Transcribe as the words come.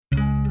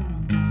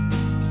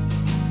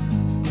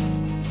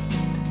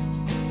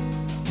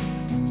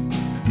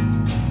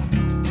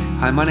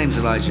Hi, my name's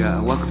Elijah,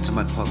 and welcome to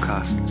my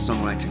podcast,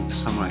 Songwriting for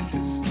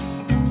Songwriters.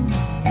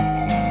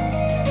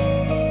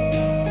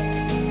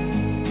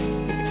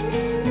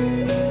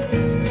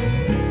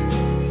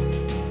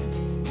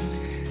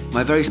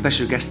 My very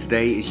special guest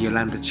today is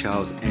Yolanda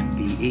Charles,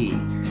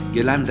 MBE.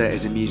 Yolanda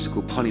is a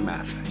musical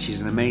polymath.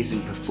 She's an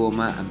amazing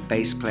performer and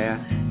bass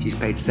player. She's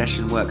played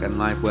session work and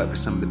live work for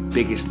some of the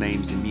biggest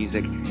names in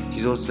music.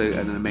 She's also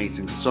an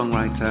amazing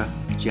songwriter.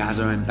 She has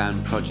her own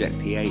band, Project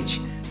PH,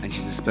 and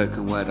she's a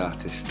spoken word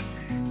artist.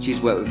 She's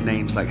worked with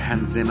names like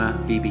Hans Zimmer,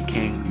 B.B.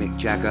 King, Mick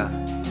Jagger,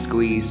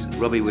 Squeeze,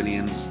 Robbie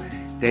Williams,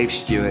 Dave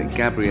Stewart,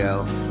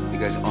 Gabrielle. It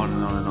goes on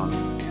and on and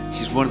on.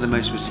 She's one of the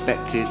most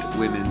respected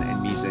women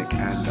in music,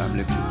 and I'm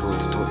looking forward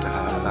to talk to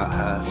her about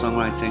her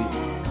songwriting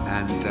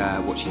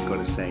and what she's got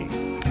to say.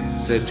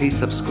 So please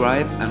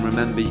subscribe, and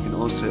remember you can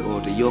also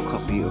order your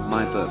copy of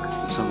my book,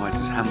 The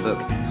Songwriter's Handbook,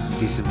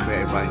 do some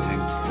creative writing.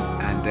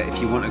 And if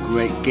you want a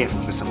great gift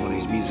for someone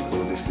who's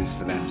musical, this is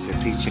for them. So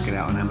please check it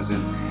out on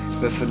Amazon.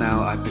 But for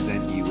now, I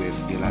present you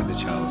with Yolanda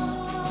Charles.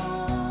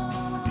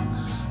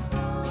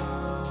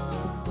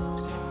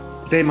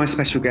 Today, my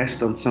special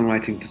guest on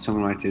Songwriting for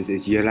Songwriters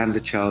is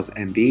Yolanda Charles,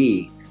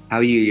 MBE. How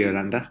are you,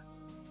 Yolanda?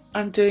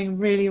 I'm doing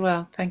really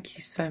well. Thank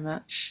you so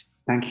much.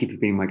 Thank you for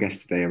being my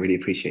guest today. I really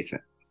appreciate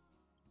it.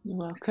 You're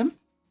welcome.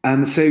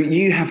 So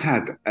you have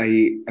had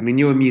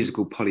you're a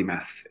musical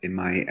polymath in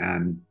my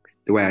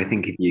the way I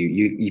think of you.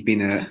 You've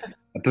been a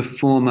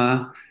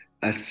performer,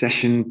 a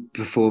session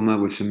performer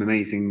with some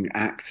amazing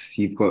acts.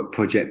 You've got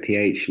Project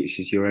PH, which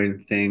is your own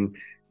thing.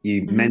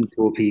 You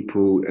mentor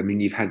people. I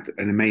mean, you've had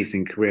an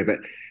amazing career. But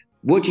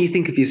what do you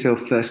think of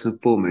yourself first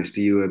and foremost?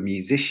 Are you a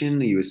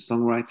musician? Are you a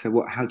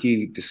songwriter? How do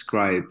you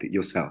describe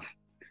yourself?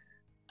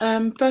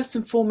 First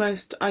and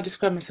foremost, I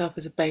describe myself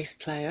as a bass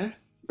player.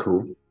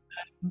 Cool.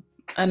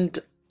 And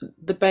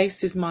the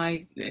bass is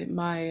my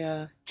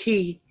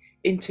key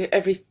into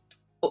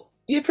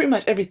pretty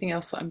much everything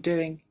else that I'm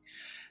doing.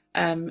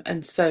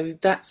 And so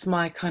that's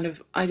my kind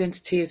of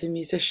identity as a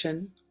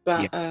musician.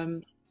 But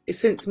it's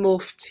since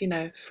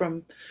morphed,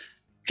 from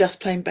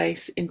just playing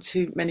bass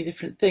into many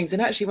different things.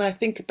 And actually, when I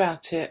think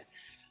about it,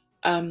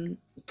 from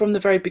the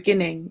very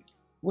beginning,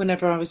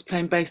 whenever I was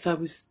playing bass, I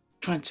was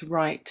trying to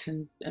write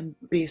and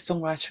be a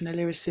songwriter and a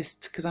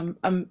lyricist, because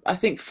I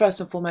think first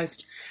and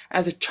foremost,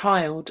 as a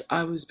child,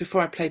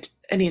 before I played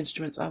any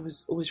instruments, I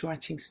was always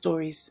writing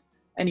stories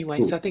anyway.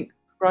 Cool. So I think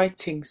the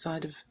writing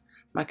side of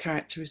my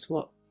character is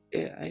what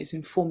is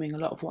informing a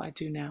lot of what I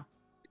do now.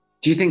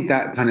 Do you think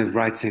that kind of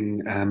writing,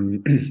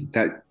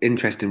 that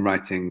interest in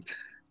writing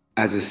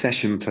as a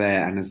session player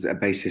and as a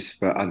bassist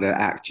for other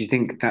acts, do you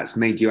think that's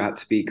made you out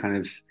to be kind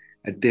of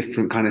a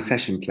different kind of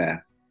session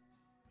player?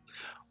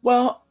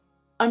 Well,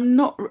 I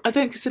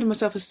don't consider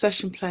myself a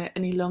session player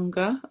any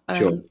longer.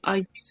 Sure.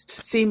 I used to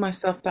see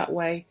myself that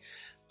way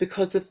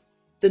because of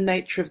the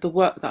nature of the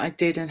work that I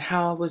did and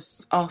how I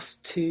was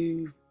asked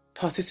to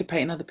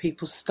participate in other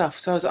people's stuff.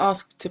 So I was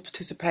asked to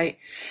participate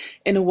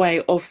in a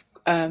way of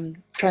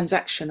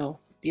transactional.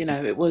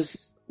 It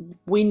was,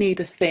 we need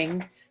a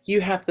thing,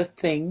 you have the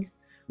thing,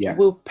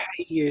 we'll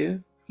pay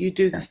you, you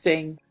do the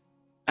thing,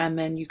 and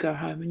then you go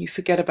home and you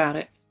forget about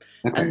it.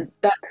 Okay. And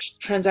that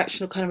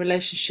transactional kind of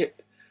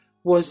relationship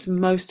was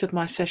most of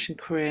my session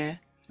career.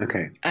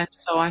 Okay. And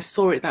so I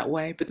saw it that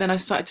way, but then I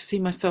started to see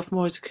myself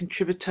more as a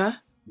contributor.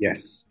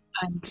 Yes.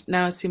 And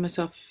now I see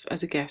myself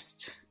as a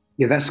guest.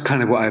 Yeah, that's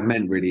kind of what I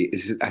meant really,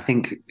 is I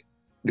think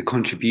the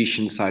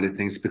contribution side of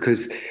things,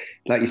 because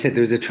like you said,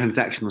 there's a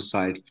transactional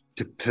side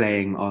to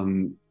playing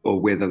on or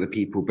with other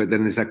people, but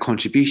then there's that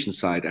contribution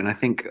side. And I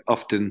think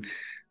often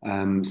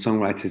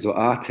songwriters or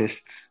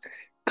artists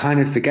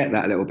kind of forget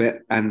that a little bit.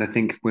 And I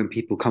think when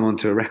people come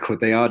onto a record,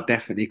 they are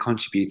definitely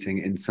contributing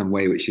in some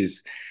way, which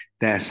is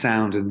their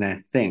sound and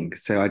their thing.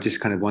 So I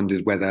just kind of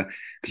wondered whether,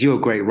 because you're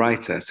a great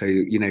writer, so,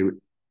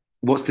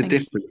 what's the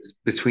difference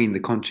between the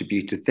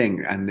contributor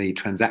thing and the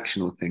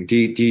transactional thing? Do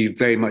you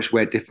very much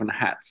wear different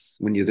hats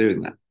when you're doing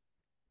that?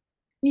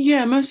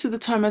 Yeah, most of the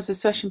time as a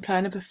session player,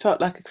 I never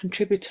felt like a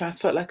contributor. I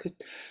felt like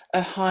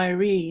a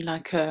hiree,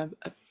 like a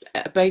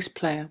bass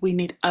player. We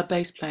need a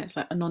bass player. It's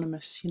like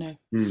anonymous,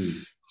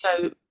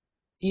 So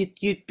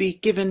you'd be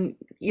given,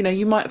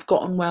 you might have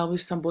gotten well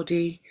with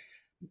somebody.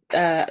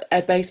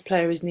 A bass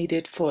player is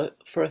needed for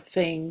a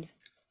thing.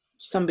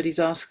 Somebody's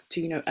asked, do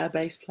you know a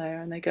bass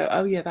player? And they go,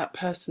 oh yeah, that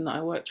person that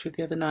I worked with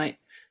the other night,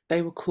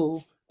 they were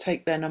cool,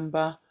 take their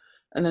number.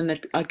 And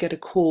then I'd get a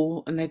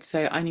call and they'd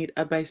say, I need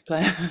a bass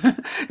player.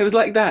 It was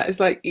like that.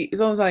 It's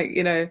almost like,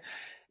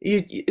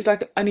 it's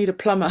like, I need a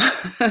plumber.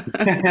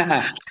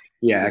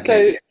 Yeah. Okay.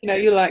 So,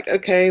 you're like,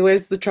 okay,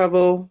 where's the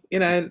trouble?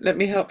 Let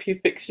me help you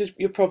fix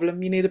your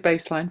problem. You need a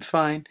bass line,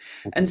 fine.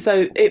 Okay. And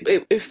so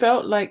it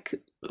felt like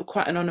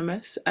quite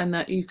anonymous, and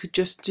that you could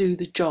just do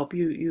the job.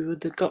 You were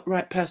the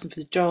right person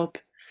for the job.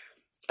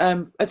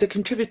 As a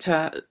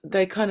contributor,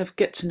 they kind of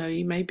get to know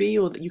you maybe,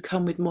 or that you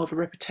come with more of a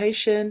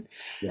reputation,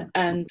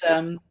 and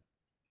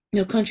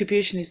your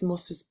contribution is more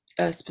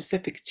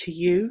specific to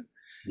you.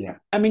 Yeah.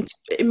 I mean,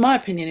 in my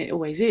opinion, it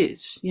always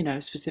is,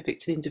 specific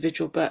to the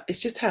individual, but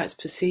it's just how it's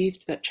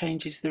perceived that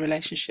changes the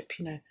relationship.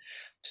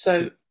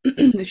 So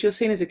if you're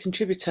seen as a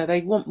contributor,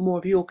 they want more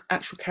of your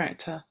actual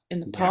character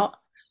in the Yeah. part,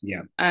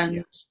 Yeah.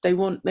 and they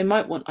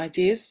might want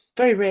ideas.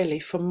 Very rarely,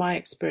 from my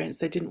experience,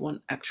 they didn't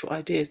want actual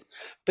ideas,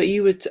 but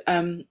you would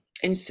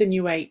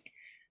insinuate,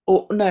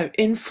 or no,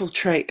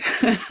 infiltrate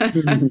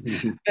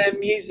their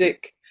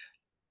music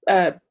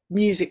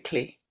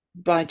musically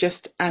by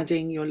just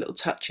adding your little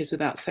touches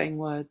without saying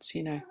words.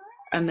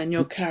 And then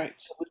your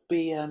character would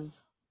be, oh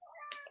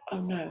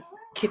no,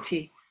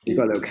 Kitty. You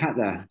got a little Oops. cat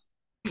there.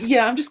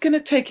 Yeah, I'm just going to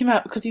take him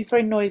out because he's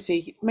very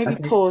noisy. Maybe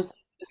Okay. pause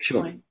at this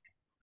Sure. point.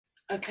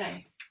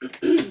 Okay.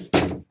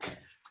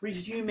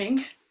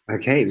 Resuming.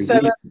 Okay. So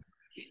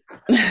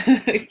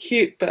Resume.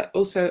 cute, but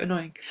also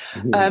annoying.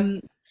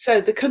 Mhm. So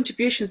the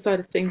contribution side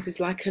of things is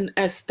like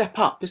a step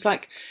up. It's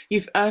like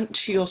you've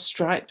earned your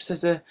stripes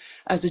as a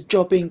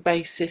jobbing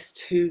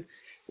bassist who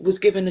was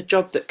given a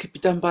job that could be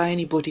done by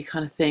anybody,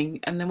 kind of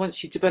thing. And then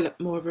once you develop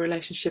more of a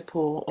relationship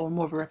or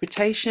more of a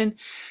reputation,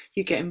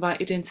 you get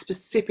invited in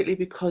specifically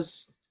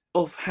because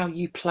of how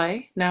you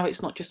play. Now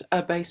it's not just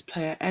a bass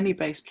player, any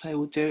bass player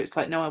will do. It's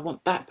like, no, I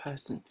want that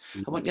person.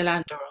 I want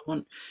Yolanda, or I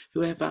want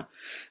whoever.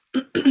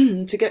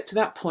 To get to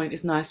that point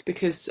is nice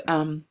because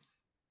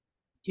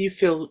you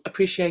feel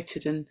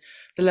appreciated and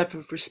the level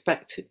of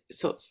respect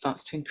sort of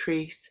starts to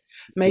increase.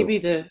 Sure. Maybe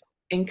the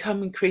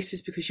income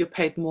increases because you're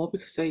paid more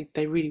because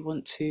they really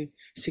want to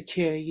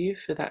secure you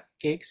for that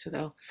gig, so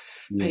they'll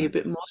pay you Yeah. a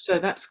bit more. So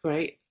that's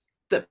great.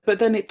 But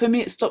then for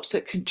me, it stops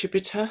at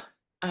contributor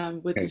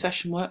with the Okay.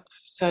 session work.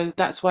 So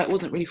that's why it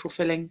wasn't really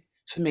fulfilling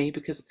for me,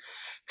 because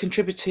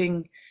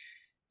contributing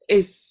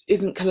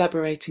isn't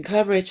collaborating.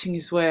 Collaborating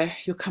is where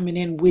you're coming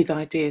in with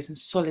ideas and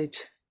solid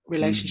Mm.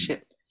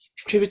 relationship.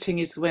 Contributing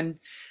is when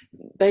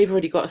they've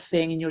already got a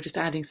thing and you're just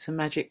adding some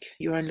magic,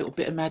 your own little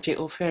bit of magic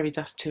or fairy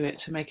dust to it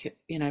to make it,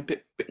 a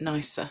bit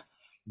nicer.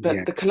 But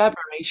Yeah. the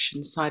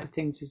collaboration side of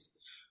things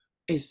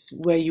is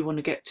where you want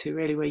to get to,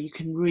 really, where you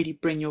can really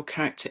bring your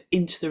character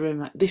into the room.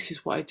 Like, this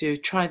is what I do.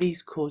 Try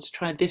these chords.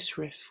 Try this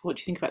riff. What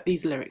do you think about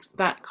these lyrics?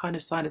 That kind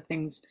of side of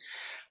things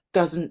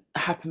doesn't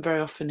happen very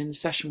often in the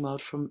session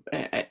world, from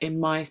in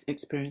my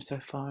experience so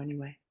far,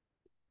 anyway.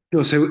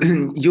 Sure. So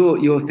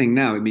your thing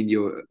now. I mean,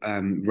 you're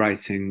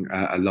writing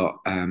a lot.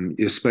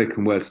 Your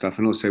spoken word stuff,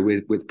 and also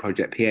with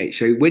Project PH.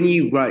 So when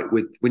you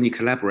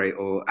collaborate,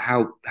 or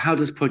how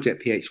does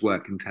Project PH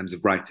work in terms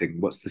of writing?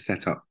 What's the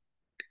setup?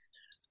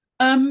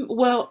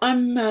 Well,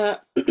 I'm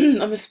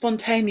I'm a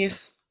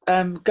spontaneous,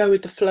 go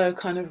with the flow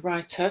kind of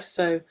writer.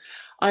 So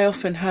I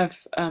often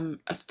have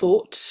a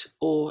thought,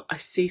 or I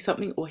see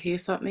something, or hear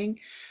something,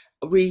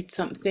 read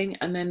something,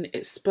 and then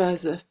it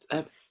spurs a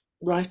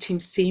writing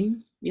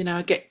seam.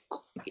 I get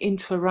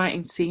into a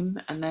writing seam,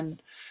 and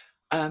then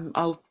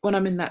I'll when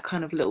I'm in that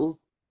kind of little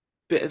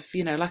bit of,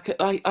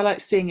 I like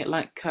seeing it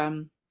like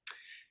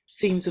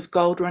seams of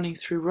gold running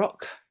through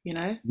rock.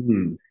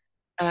 Hmm.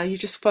 You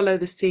just follow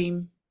the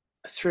seam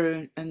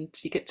through and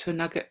you get to a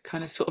nugget,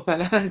 kind of sort of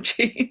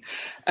analogy.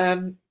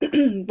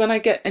 When I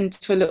get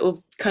into a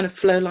little kind of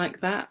flow like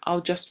that,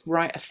 I'll just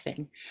write a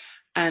thing.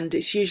 And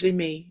it's usually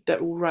me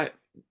that will write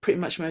pretty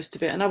much most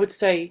of it. And I would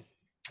say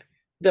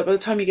that by the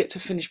time you get to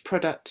finished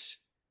product,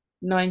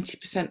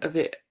 90% of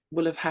it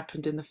will have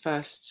happened in the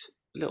first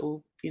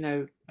little,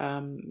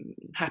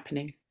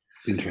 happening,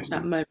 that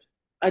Interesting. moment.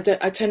 I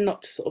tend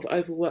not to sort of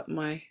overwork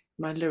my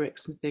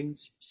lyrics and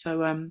things.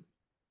 So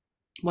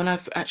when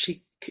I've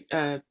actually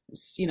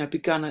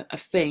begun a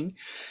thing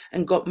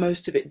and got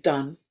most of it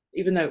done,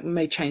 even though it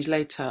may change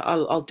later,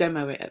 I'll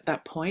demo it at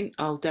that point.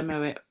 I'll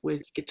demo it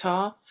with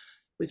guitar,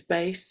 with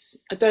bass.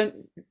 I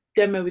don't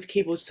demo with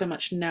keyboards so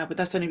much now, but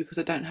that's only because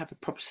I don't have a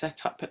proper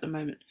setup at the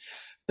moment.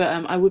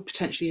 But I would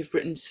potentially have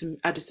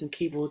added some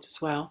keyboards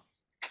as well.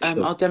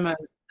 Sure. I'll demo,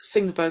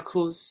 sing the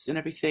vocals and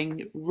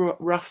everything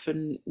rough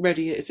and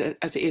ready as it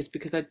is,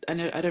 because I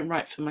know I don't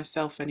write for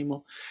myself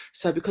anymore.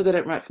 So because I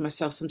don't write for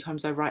myself,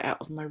 sometimes I write out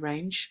of my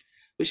range,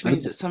 which means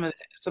Okay. that some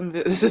of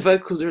it, the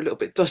vocals are a little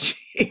bit dodgy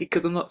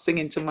because I'm not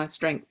singing to my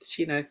strengths.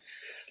 Sure.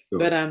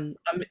 But I'm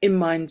in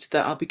mind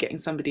that I'll be getting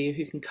somebody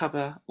who can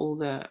cover all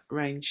the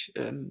range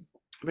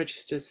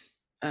registers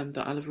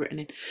that I'll have written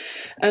in,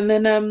 and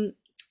then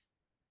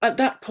at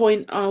that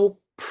point, I'll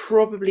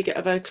probably get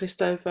a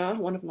vocalist over,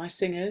 one of my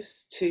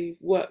singers, to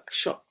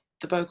workshop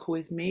the vocal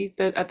with me.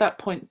 At that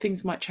point,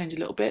 things might change a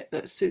little bit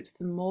that suits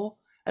them more.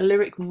 A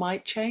lyric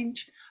might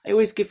change. I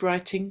always give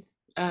writing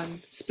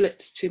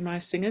splits to my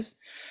singers,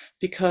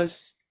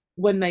 because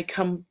when they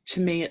come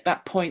to me at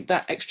that point,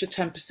 that extra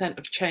 10%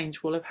 of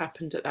change will have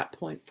happened at that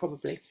point,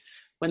 probably,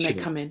 when they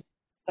Sure. come in.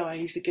 So I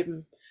usually give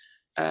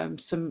them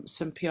some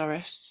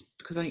PRS,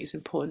 because I think it's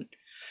important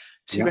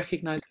to Yeah.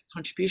 recognise the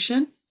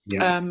contribution.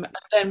 Yeah. And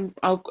then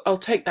I'll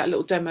take that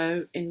little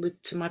demo in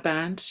with to my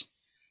band,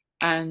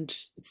 and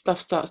stuff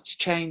starts to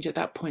change at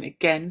that point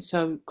again.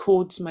 So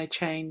chords may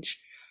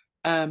change.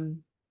 I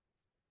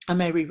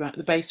may rewrite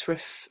the bass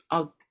riff.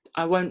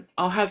 I won't.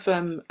 I'll have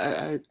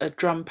a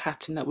drum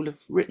pattern that we'll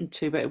have written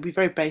to, but it'll be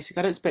very basic.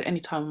 I don't spend any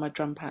time on my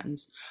drum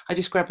patterns. I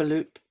just grab a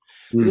loop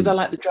because I Mm.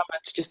 like the drummer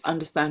to just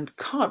understand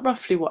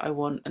roughly what I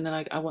want, and then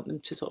I want them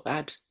to sort of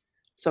add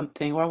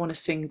something, or I want to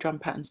sing drum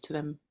patterns to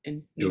them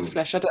in the Sure.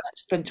 flesh. I don't like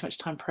to spend too much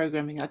time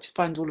programming. I just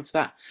find all of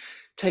that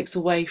takes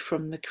away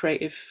from the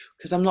creative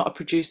because I'm not a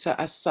producer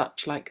as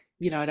such. Like,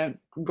 I don't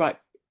write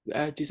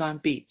design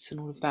beats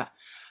and all of that.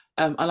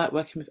 I like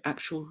working with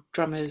actual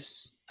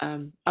drummers.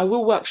 I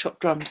will workshop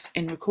drums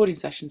in recording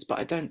sessions, but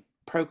I don't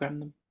program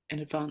them in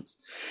advance.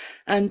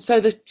 And so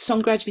the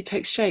song gradually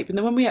takes shape. And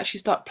then when we actually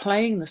start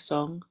playing the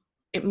song,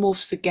 it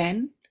morphs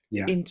again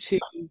Yeah. into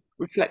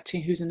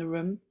reflecting who's in the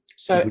room.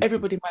 So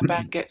everybody in my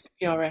band gets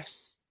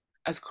PRS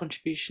as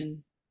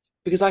contribution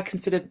because I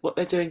consider what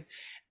they're doing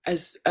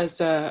as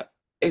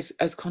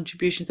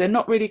contributions. They're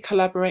not really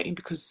collaborating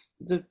because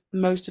the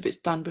most of it's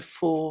done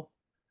before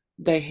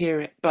they hear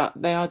it, but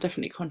they are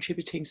definitely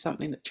contributing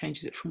something that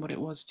changes it from what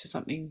it was to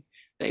something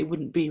that it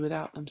wouldn't be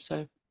without them.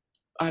 So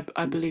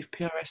I believe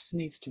PRS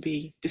needs to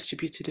be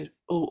distributed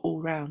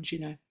all round.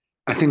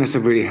 I think that's a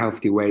really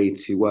healthy way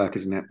to work,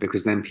 isn't it?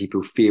 Because then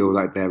people feel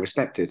like they're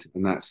respected,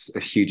 and that's a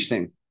huge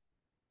thing.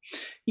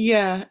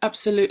 Yeah,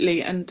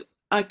 absolutely. And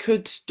I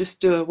could just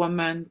do a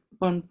one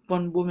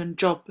woman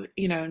job,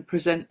 and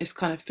present this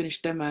kind of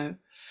finished demo.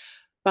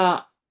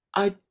 But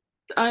I,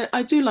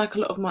 I do like a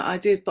lot of my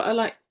ideas, but I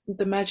like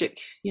the magic,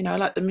 I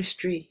like the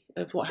mystery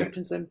of what Yes.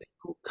 happens when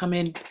people come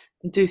in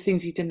and do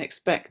things you didn't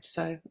expect.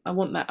 So I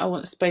want that. I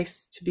want a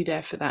space to be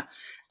there for that.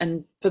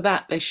 And for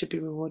that, they should be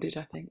rewarded,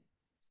 I think.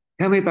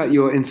 Tell me about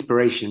your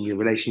inspiration, your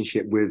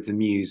relationship with the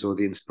muse or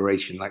the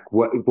inspiration. Like,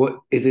 what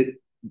is it?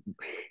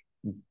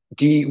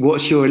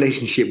 What's your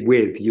relationship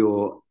with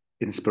your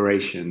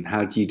inspiration?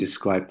 How do you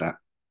describe that?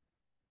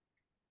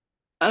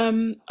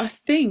 I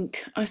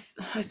think I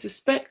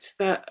suspect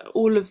that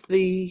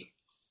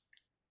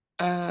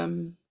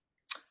um,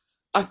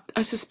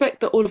 I suspect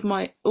that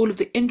all of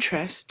the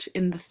interest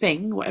in the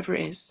thing, whatever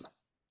it is,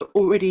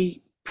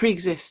 already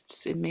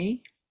pre-exists in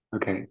me,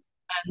 Okay.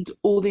 and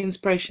all the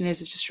inspiration is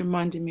just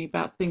reminding me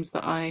about things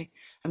that I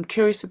am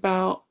curious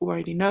about, or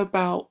already know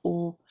about,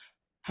 or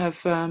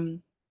have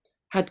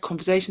had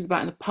conversations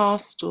about in the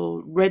past,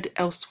 or read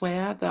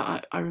elsewhere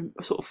that I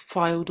sort of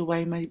filed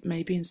away,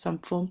 maybe in some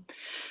form,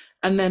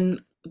 and then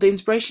the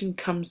inspiration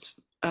comes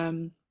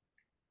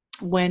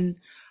when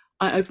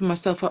I open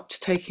myself up to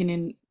taking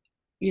in,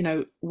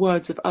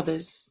 words of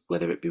others,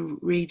 whether it be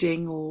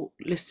reading or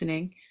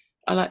listening.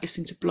 I like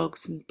listening to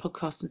blogs and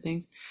podcasts and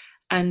things,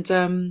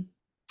 and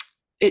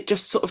it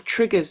just sort of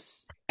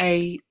triggers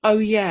oh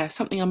yeah,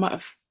 something I might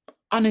have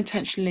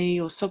unintentionally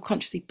or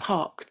subconsciously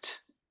parked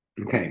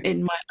Okay.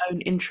 in my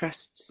own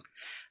interests,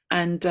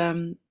 and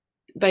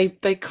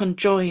they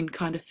conjoin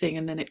kind of thing,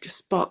 and then it just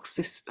sparks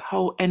this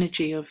whole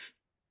energy of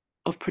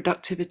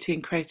productivity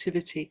and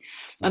creativity.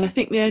 And I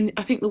think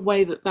the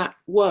way that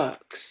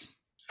works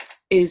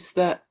is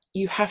that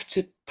you have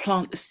to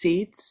plant the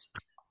seeds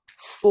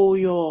for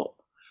your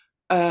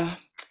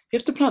you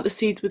have to plant the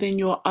seeds within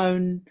your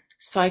own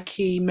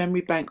psyche,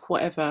 memory bank,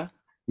 whatever,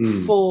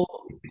 Mm. for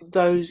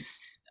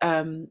those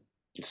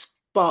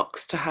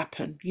sparks to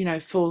happen.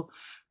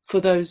 For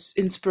those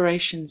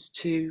inspirations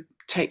to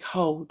take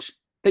hold.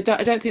 I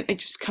don't think they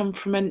just come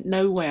from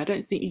nowhere. I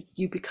don't think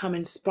you become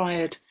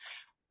inspired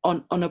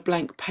on a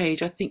blank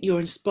page. I think you're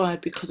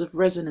inspired because of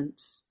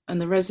resonance, and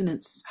the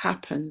resonance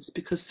happens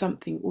because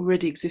something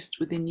already exists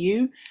within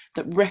you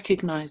that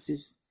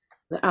recognizes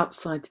the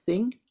outside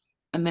thing,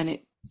 and then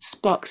it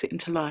sparks it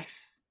into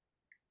life.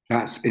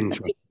 That's That's it.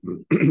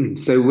 interesting.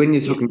 So when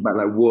you're Yeah. talking about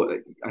like what,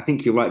 I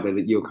think you're right there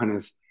that you're kind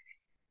of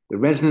the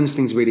resonance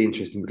thing's really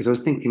interesting because I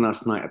was thinking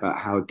last night about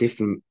how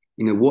different,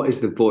 what is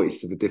the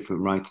voice of a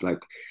different writer? Like,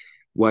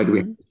 why do we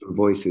have Mm. different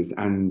voices?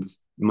 And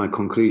my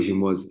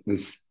conclusion was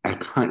this, I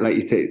kind like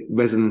you say,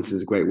 resonance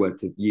is a great word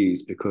to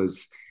use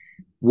because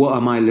what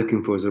am I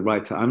looking for as a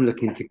writer? I'm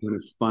looking to kind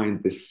of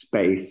find this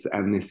space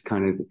and this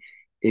kind of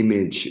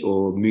image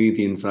or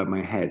movie inside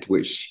my head,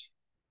 which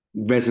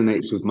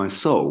resonates with my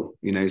soul.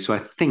 So I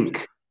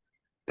think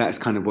that's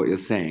kind of what you're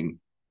saying.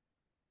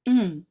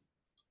 Mm.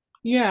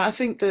 Yeah, I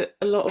think that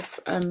a lot of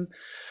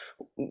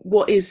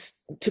what is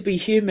to be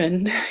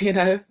human,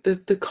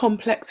 the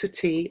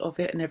complexity of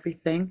it and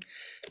everything,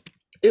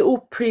 it all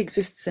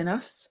pre-exists in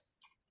us.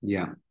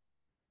 Yeah.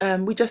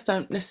 We just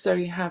don't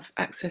necessarily have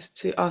access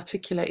to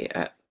articulate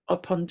it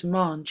upon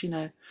demand.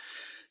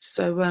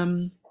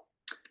 So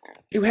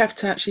you have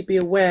to actually be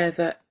aware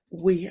that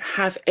we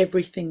have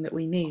everything that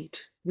we need.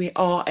 We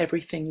are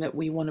everything that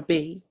we want to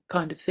be,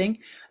 kind of thing.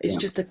 It's Yeah.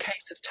 just a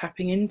case of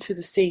tapping into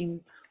the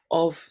seam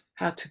of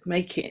how to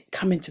make it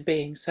come into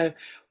being. So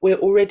we're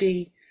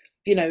already,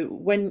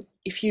 when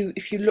if you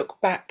look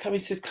back, I mean,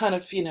 this is kind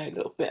of a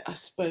little bit, I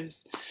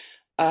suppose,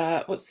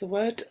 what's the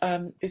word?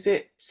 Is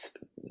it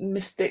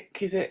mystic?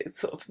 Is it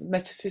sort of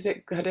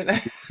metaphysic? I don't know. No,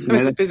 that's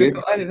good.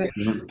 Metaphysical. I don't know.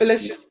 Yeah. But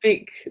let's just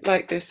speak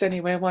like this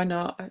anyway. Why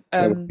not?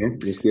 Yeah,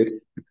 it's good.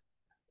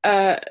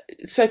 Uh,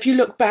 so if you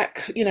look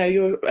back,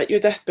 you're at your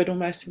deathbed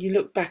almost, and you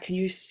look back and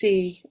you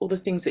see all the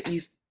things that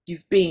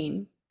you've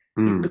been,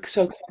 Mm,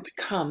 so-called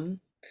become.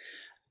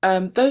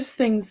 Those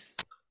things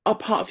are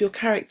part of your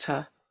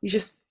character. You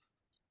just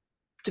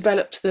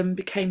developed them,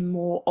 became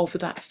more of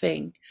that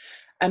thing.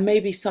 And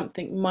maybe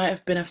something might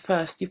have been a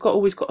first. You've got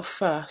always got a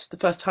first. The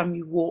first time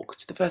you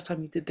walked, the first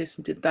time you did this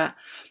and did that.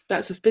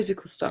 That's a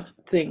physical stuff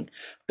thing.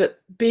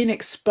 But being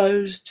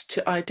exposed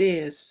to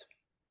ideas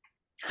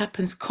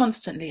happens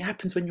constantly. It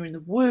happens when you're in the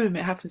womb.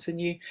 It happens when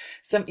you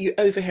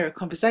overhear a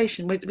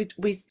conversation.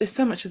 There's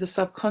so much of the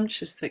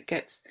subconscious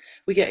that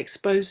we get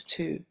exposed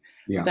to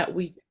yeah. that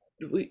we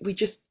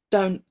just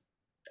don't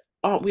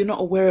aren't we're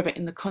not aware of it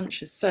in the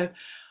conscious. So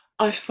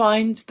I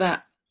find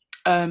that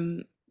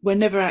we're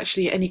never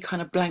actually any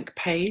kind of blank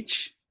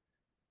page.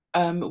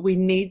 We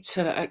need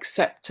to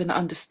accept and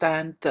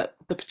understand that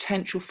the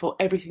potential for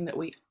everything that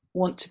we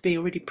want to be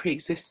already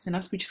pre-exists in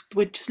us.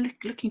 We're just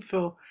looking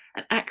for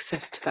an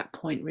access to that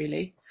point.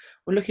 Really,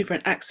 we're looking for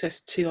an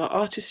access to our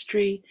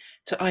artistry,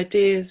 to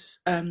ideas,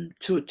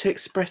 to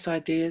express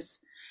ideas,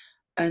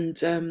 and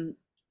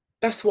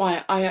that's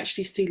why I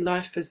actually see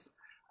life as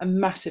a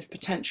massive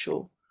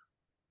potential.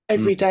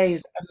 Mm, Every day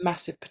is a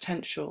massive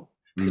potential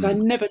because I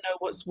mm, never know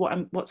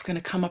what's going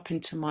to come up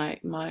into my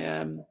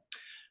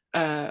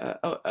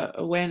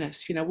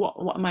awareness.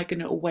 What am I going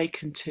to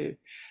awaken to?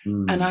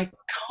 And mm, I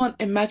can't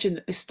imagine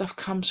that this stuff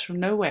comes from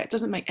nowhere. It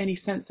doesn't make any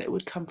sense that it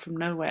would come from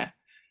nowhere.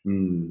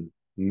 mm.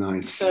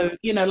 Nice. So,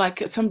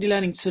 like somebody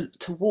learning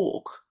to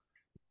walk,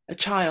 a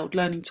child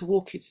learning to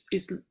walk is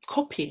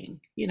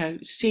copying,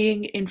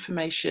 seeing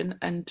information,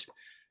 and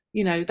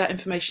that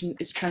information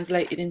is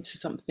translated into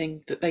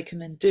something that they can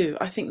then do.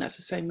 I think that's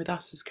the same with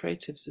us as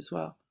creatives as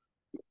well.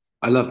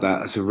 I love that.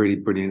 That's a really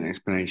brilliant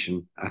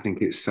explanation. I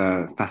think it's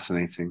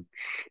fascinating.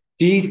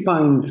 Do you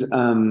find,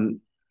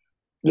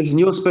 listen,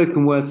 your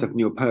spoken word stuff and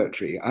your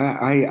poetry,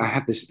 I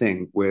have this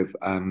thing with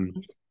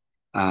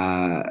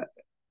uh,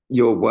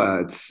 your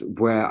words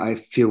where I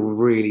feel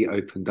really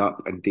opened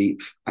up and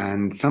deep.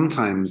 And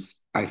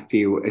sometimes I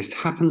feel it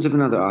happens with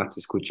another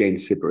artist called Jane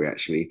Siberry,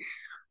 actually,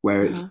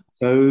 where it's Uh-huh.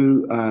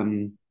 so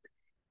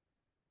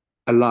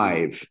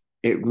alive.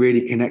 It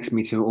really connects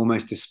me to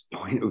almost this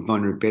point of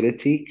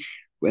vulnerability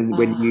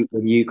Ah,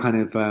 when you kind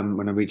of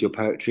when I read your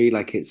poetry,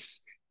 like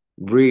it's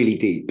really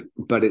deep,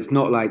 but it's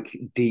not like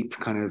deep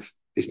kind of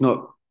it's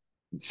not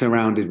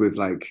surrounded with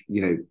like,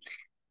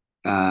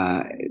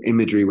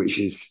 imagery which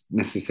is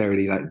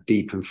necessarily like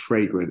deep and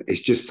fragrant.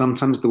 It's just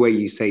sometimes the way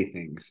you say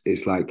things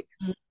is like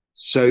mm.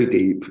 so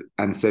deep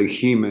and so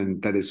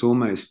human that it's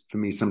almost for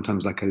me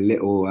sometimes like a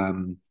little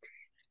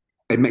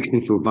it makes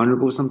me feel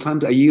vulnerable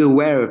sometimes. Are you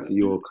aware of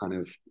your kind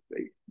of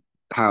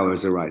power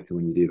as a writer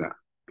when you do that?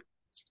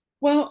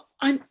 Well,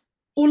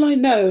 all I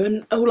know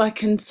and all I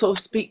can sort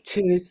of speak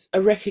to is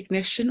a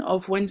recognition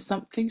of when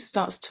something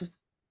starts to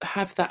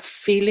have that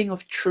feeling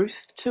of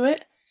truth to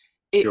it.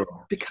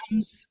 Sure.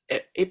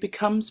 It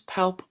becomes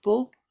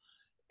palpable.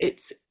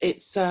 It's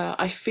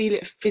I feel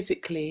it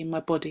physically in my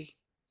body,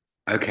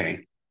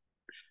 Okay.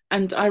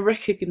 and I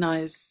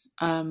recognize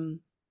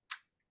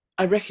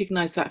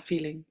that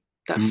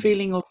Mm,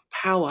 feeling of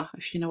power,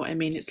 if you know what I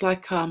mean. It's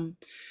like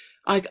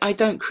I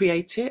don't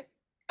create it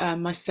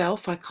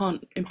myself. I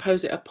can't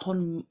impose it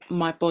upon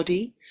my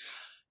body.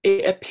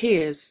 It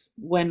appears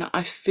when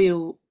I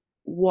feel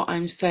what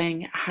I'm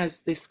saying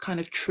has this kind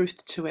of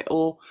truth to it,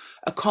 or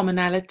a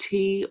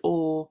commonality,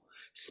 or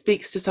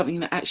speaks to something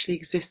that actually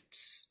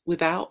exists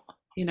without,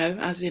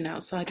 as in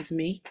outside of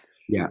me.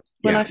 yeah.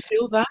 When Yeah. I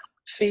feel that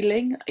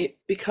feeling, it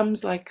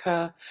becomes like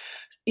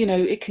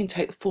it can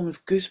take the form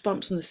of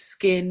goosebumps on the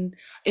skin.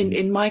 In Mm,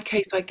 in my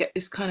case, I get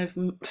this kind of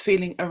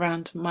feeling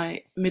around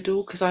my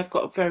middle because I've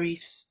got a very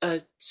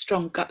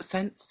strong gut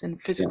sense in a yeah.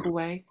 physical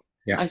way.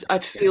 Yeah. I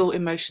feel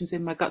emotions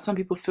in my gut. Some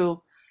people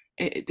feel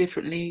it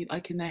differently,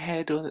 like in their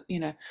head, or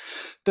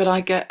but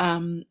I get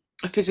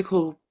a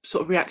physical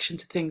sort of reaction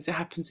to things that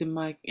happens in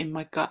my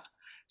gut.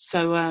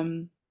 So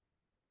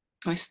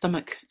my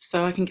stomach,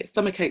 so I can get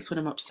stomach aches when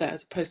I'm upset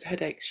as opposed to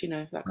headaches.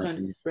 That kind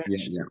of Yeah.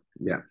 reaction. Yeah.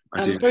 Yeah. I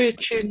I'm do. very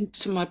attuned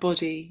to my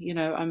body.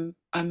 I'm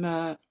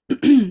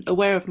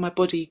aware of my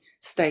body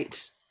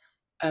state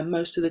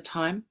most of the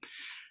time,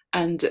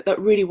 and that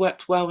really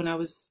worked well when I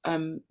was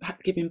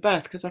giving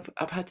birth because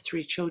I've had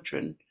three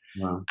children,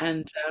 Wow.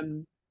 and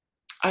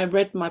I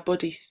read my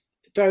body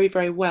very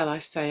very well. I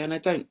say, and I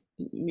don't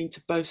mean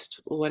to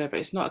boast or whatever.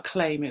 It's not a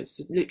claim.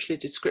 It's literally a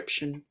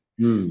description.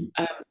 Mm,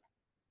 Um,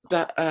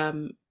 that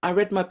I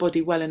read my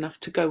body well enough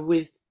to go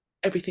with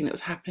everything that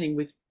was happening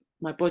with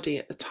my body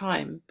at the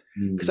time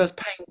because I mm, was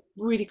paying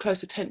really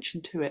close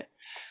attention to it,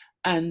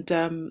 and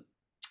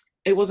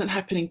it wasn't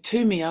happening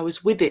to me. I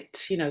was with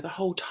it, the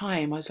whole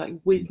time. I was like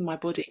with my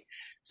body.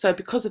 So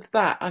because of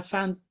that, I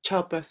found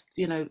childbirth,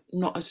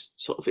 not as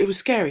sort of, it was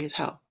scary as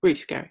hell, really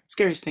scary,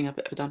 scariest thing I've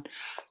ever done.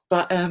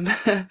 But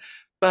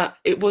but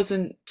it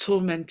wasn't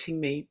tormenting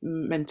me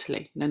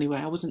mentally in any way.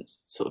 I wasn't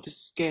sort of as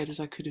scared as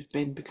I could have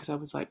been because I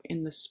was like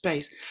in the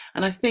space.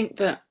 And I think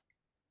that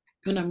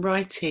when I'm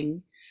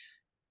writing,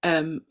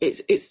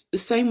 It's the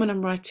same when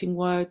I'm writing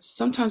words.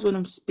 Sometimes when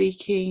I'm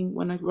speaking,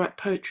 when I write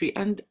poetry,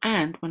 and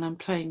when I'm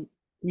playing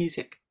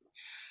music,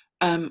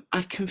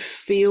 I can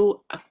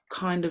feel a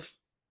kind of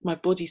my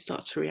body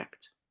start to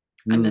react,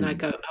 and then I Mm.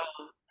 go,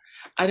 oh,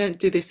 I don't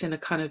do this in a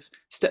kind of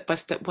step by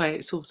step way.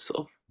 It's all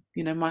sort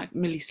of, my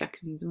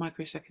milliseconds,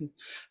 microseconds.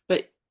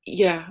 But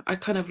yeah, I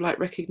kind of like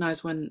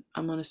recognize when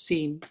I'm on a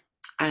scene,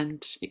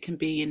 and it can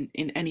be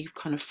in any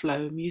kind of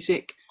flow,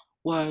 music,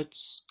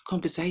 words,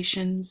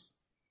 conversations.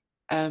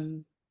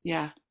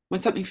 Yeah,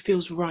 when something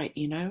feels right.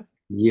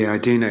 Yeah, I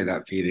do know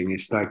that feeling.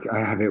 It's like I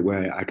have it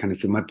where I kind of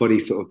feel my body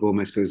sort of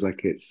almost feels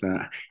like it's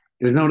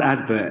there's an old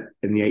advert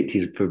in the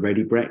 80s for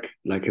Ready Brek,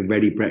 like a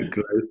Ready Brek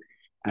glow.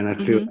 And I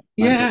feel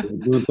like Yeah.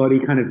 my body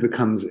kind of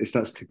becomes it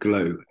starts to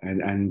glow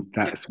and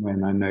Yeah. that's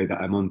when I know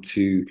that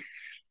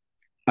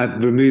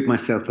I've removed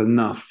myself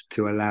enough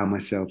to allow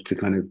myself to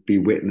kind of be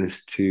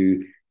witness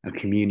to a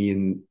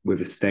communion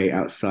with a state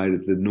outside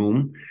of the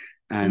norm.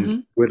 And Hmm.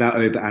 without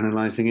over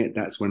analyzing it,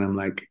 that's when I'm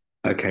like,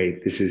 okay,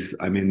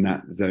 I'm in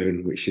that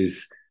zone, which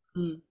is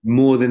Mm.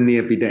 more than the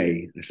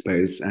everyday, I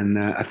suppose. And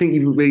I think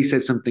you've really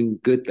said something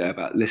good there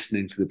about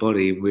listening to the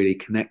body and really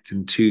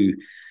connecting to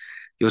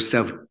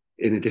yourself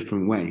in a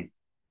different way.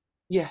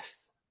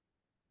 Yes.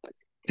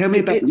 Tell me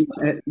about It's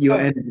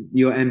oh,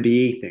 your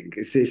MBE thing.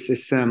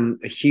 It's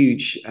a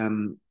huge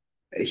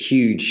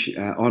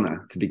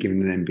honor to be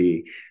given an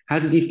MBE. How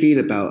did you feel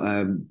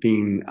about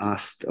being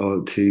asked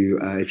or to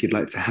if you'd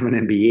like to have an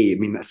MBE? I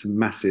mean, that's a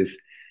massive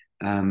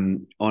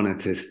honor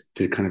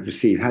to kind of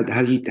receive. How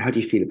do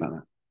you feel about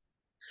that?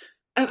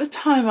 At the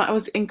time, I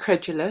was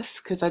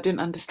incredulous because I didn't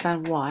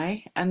understand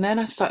why. And then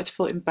I started to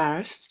feel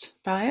embarrassed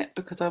by it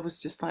because I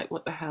was just like,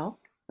 what the hell?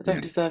 I Yeah,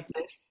 don't deserve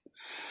this.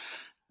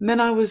 And then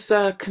I was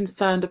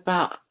concerned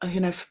about,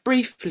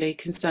 briefly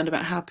concerned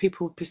about how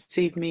people would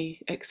perceive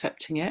me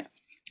accepting it.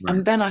 right.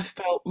 And then I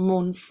felt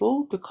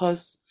mournful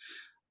because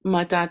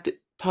my dad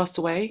passed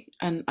away,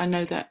 and I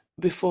know that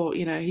before,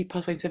 he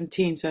passed away in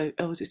 17, so,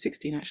 oh, was it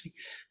 16 actually?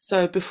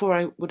 So before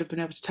I would have been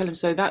able to tell him.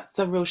 So that's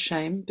a real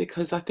shame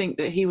because I think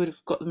that he would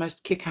have got the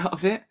most kick out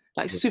of it,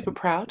 like Yeah, super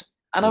proud.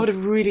 And I yeah, would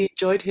have really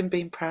enjoyed him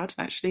being proud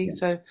actually. yeah,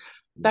 So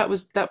yeah,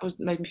 that was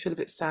made me feel a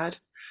bit sad.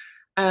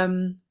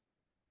 Um,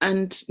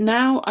 and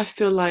now I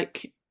feel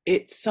like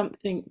it's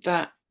something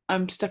that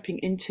I'm stepping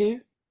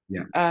into.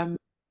 yeah. Um,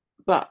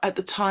 but at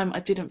the time, I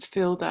didn't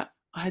feel that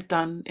I had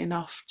done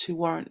enough to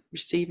warrant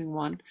receiving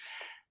one.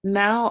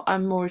 Now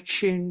I'm more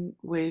attuned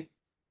with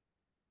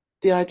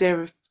the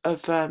idea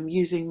of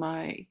using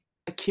my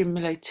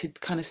accumulated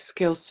kind of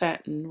skill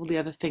set and all the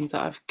other things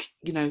that I've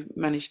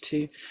managed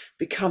to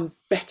become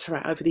better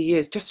at over the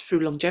years just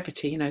through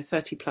longevity,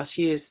 30 plus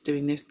years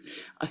doing this.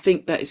 I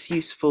think that it's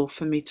useful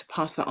for me to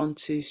pass that on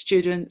to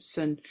students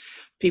and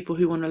people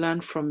who want to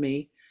learn from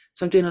me.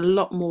 So I'm doing a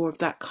lot more of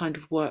that kind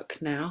of work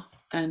now,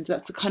 and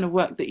that's the kind of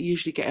work that you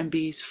usually get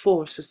MBEs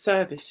for, is for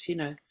service.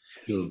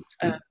 Sure.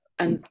 uh,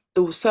 and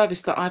the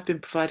service that I've been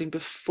providing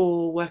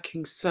before,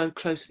 working so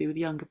closely with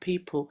younger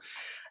people,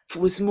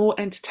 was more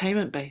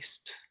entertainment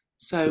based. Sure.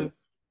 So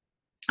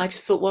I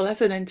just thought, well,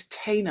 as an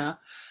entertainer,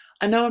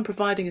 I know I'm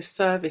providing a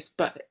service,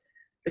 but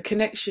the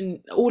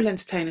connection, all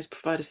entertainers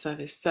provide a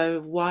service.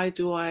 So why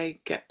do I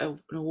get an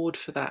award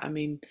for that? I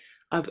mean,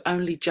 I've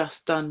only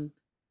just done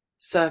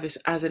service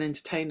as an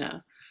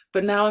entertainer,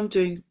 but now I'm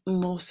doing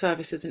more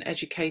service as an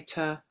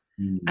educator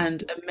Mm.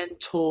 and a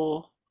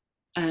mentor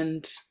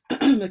and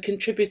a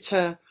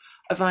contributor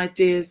of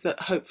ideas that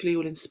hopefully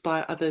will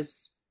inspire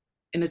others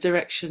in a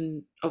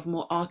direction of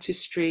more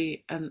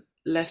artistry and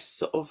less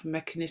sort of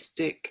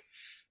mechanistic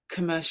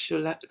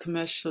commerciality.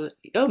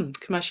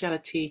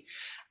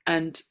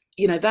 And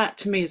that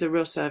to me is a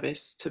real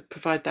service, to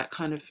provide that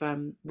kind of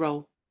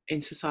role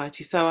in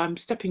society. So I'm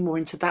stepping more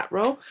into that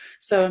role.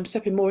 So I'm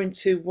stepping more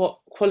into what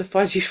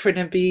qualifies you for an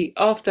MBE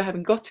after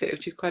having got it,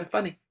 which is quite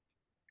funny.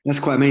 That's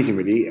quite amazing,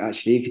 really.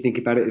 Actually, if you think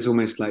about it, it's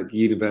almost like the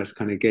universe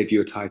kind of gave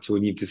you a title,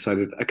 and you've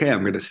decided, okay,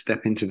 I'm going to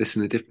step into this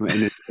in a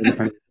different, in a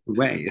kind of different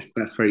way.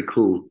 That's very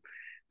cool.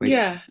 Wait,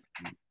 Yeah,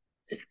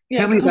 yeah,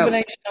 tell it's a me about.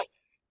 combination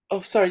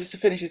of sorry, just to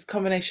finish, it's a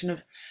combination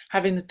of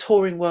having the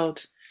touring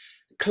world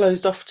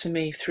closed off to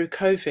me through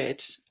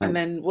COVID, and Right.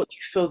 then what do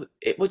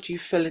you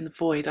fill in the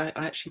void? I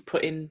actually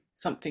put in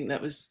something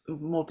that was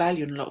more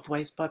value in a lot of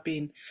ways by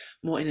being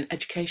more in an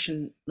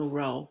educational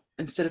role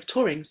instead of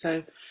touring.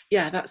 So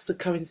yeah, that's the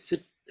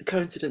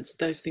coincidence of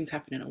those things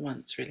happening at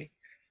once, really.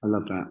 I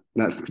love that.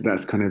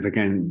 That's kind of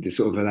again the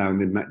sort of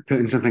allowing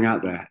putting something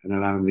out there and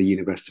allowing the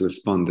universe to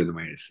respond in a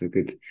way. It's a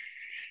good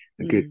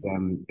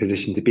Mm.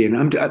 position to be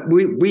in.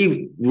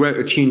 We wrote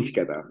a tune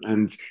together,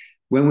 and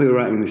when we were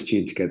writing this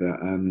tune together,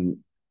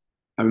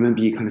 I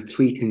remember you kind of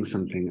tweeting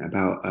something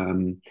about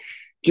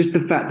just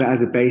the fact that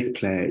as a bass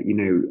player,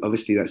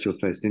 obviously that's your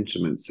first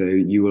instrument, so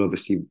you will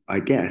obviously, I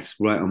guess,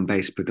 write on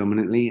bass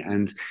predominantly,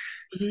 and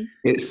Hmm.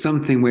 it's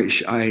something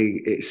which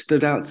it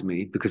stood out to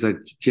me because I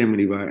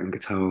generally write on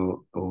guitar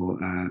or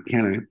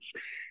piano,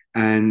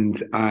 and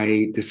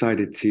I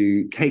decided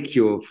to take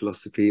your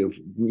philosophy of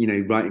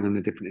writing on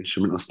a different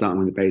instrument or starting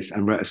with the bass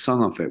and write a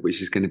song off it,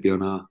 which is going to be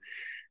on our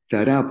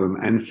third album.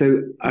 And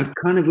so I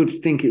kind of would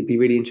think it'd be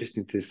really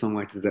interesting to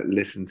songwriters that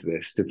listen to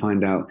this to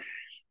find out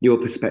your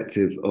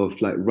perspective of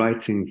like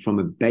writing from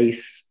a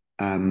bass,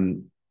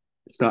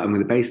 starting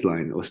with a bass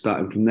line or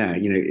starting from there,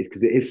 you know, it's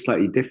because it is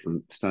slightly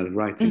different style of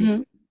writing.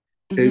 Hmm.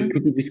 So Hmm.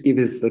 could you just give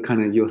us the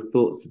kind of your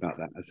thoughts about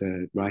that as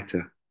a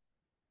writer?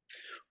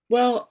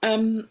 Well,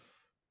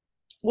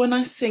 when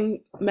I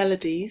sing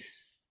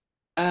melodies,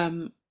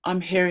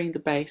 I'm hearing the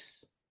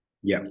bass.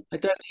 Yeah. I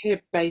don't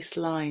hear bass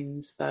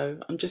lines though.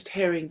 I'm just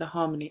hearing the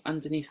harmony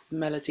underneath the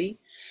melody.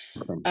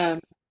 Okay. Um,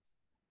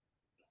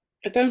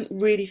 I don't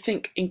really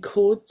think in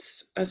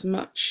chords as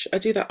much. I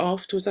do that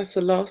afterwards. That's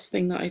the last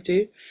thing that I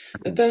do.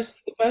 Okay. The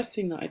first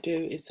thing that I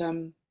do is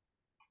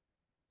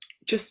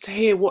just to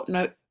hear what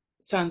note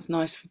sounds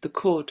nice with the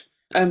chord,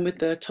 with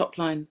the top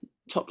line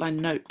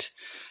note,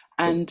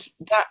 Cool. and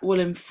that will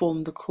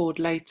inform the chord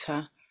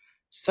later.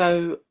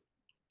 So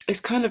it's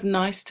kind of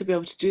nice to be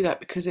able to do that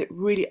because it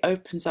really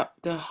opens up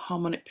the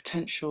harmonic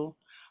potential.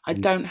 I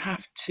Mm, don't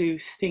have to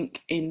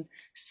think in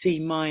C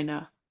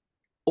minor,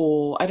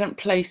 or I don't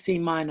play C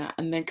minor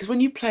and then, because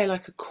when you play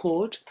like a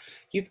chord,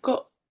 you've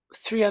got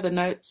three other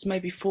notes,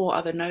 maybe four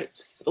other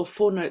notes or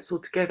four notes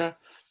altogether,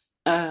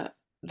 uh,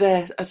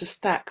 there as a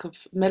stack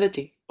of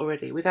melody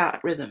already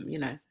without rhythm, you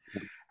know.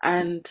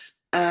 And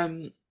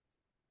um,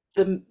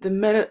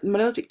 the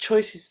melodic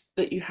choices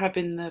that you have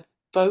in the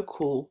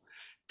vocal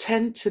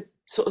tend to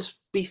sort of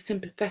be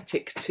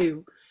sympathetic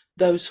to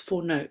those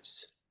four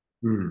notes.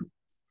 mm,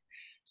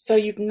 So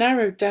you've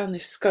narrowed down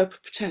this scope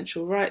of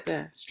potential right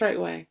there, straight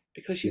away,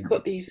 because you've yeah.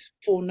 got these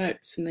four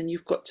notes, and then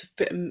you've got to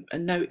fit a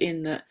note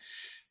in that,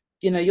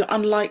 you know, you're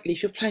unlikely,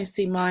 if you're playing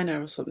C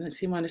minor or something,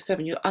 C minor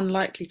seven, you're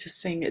unlikely to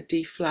sing a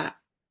D flat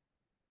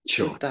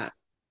Sure. with that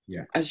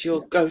Yeah. as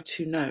your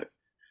go-to note.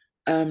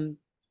 Um,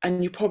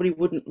 and you probably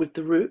wouldn't with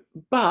the root,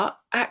 but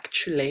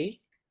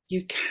actually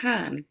you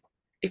can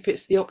if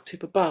it's the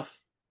octave above.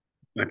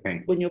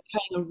 Okay. When you're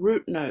playing a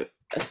root note,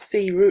 a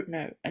C root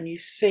note, and you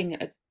sing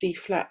a D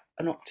flat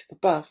an octave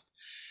above,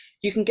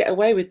 you can get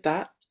away with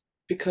that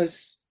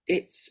because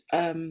it's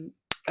a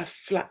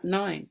flat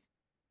nine,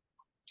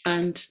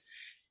 and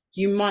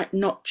you might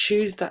not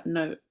choose that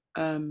note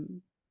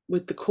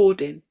with the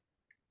chord in,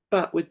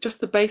 but with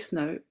just the bass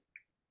note,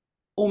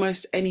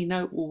 almost any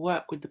note will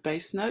work with the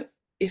bass note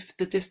if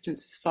the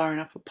distance is far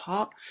enough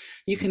apart.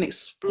 You can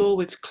explore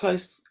with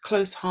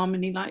close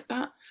harmony like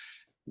that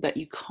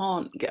you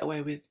can't get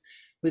away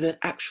with an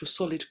actual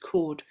solid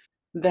chord.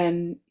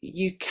 Then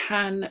you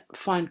can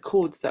find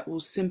chords that will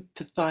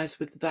sympathize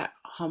with that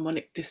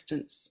harmonic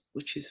distance,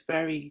 which is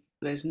very,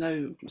 there's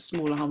no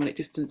smaller harmonic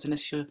distance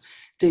unless you're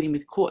dealing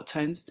with quarter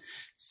tones.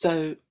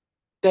 So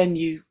then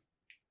you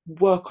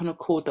work on a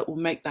chord that will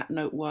make that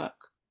note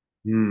work.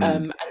 Mm,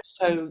 And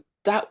so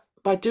that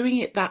by doing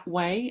it that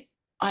way,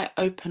 I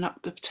open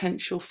up the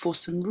potential for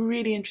some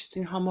really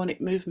interesting harmonic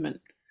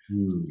movement.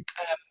 mm,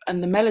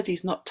 And the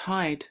melody's not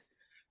tied.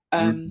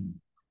 Um,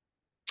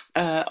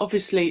 mm.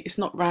 Obviously, it's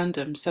not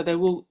random. So they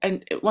will,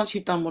 and once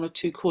you've done one or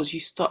two chords, you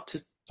start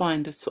to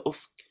find a sort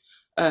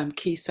of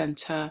key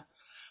center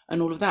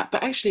and all of that.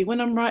 But actually,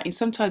 when I'm writing,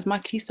 sometimes my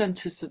key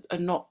centers are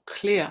not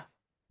clear,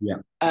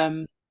 Yeah.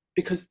 um,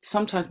 because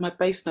sometimes my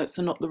bass notes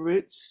are not the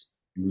roots.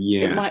 It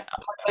Yeah. might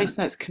My bass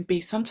notes can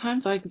be,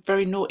 sometimes I'm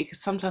very naughty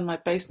because sometimes my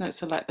bass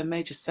notes are like the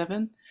major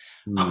seven,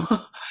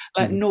 Mm,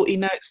 like mm, naughty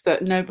notes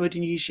that nobody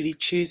usually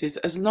chooses.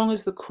 As long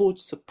as the chord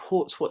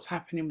supports what's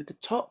happening with the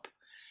top,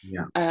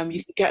 yeah.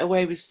 you can get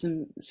away with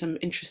some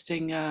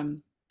interesting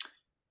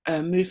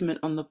movement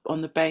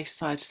on the bass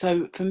side.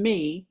 So for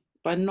me,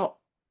 by not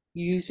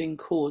using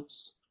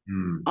chords,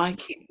 Mm, I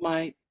keep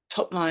my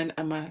top line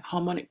and my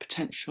harmonic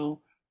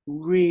potential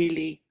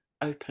really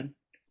open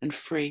and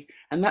free,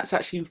 and that's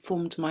actually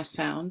informed my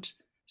sound.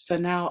 So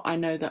now I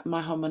know that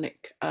my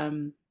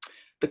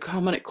the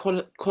harmonic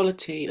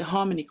quality, the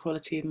harmony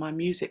quality of my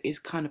music is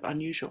kind of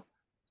unusual.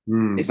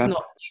 mm. It's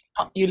not,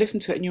 you listen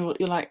to it and you're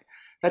like,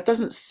 that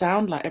doesn't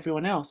sound like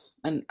everyone else.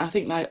 And I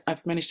think that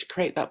I've managed to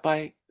create that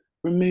by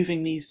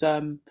removing these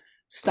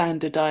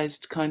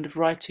standardized kind of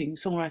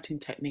songwriting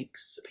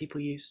techniques that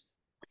people use.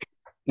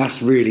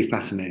 That's really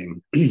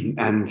fascinating.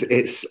 And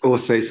it's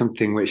also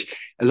something which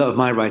a lot of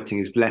my writing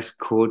is less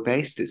chord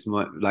based. It's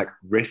more like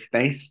riff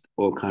based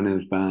or kind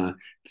of to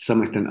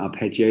some extent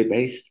arpeggio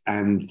based.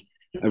 And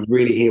I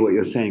really hear what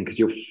you're saying because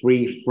you're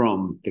free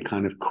from the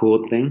kind of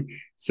chord thing.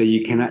 So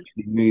you can Mm,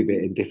 actually move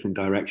it in different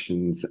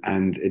directions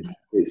and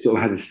it sort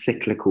of has a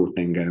cyclical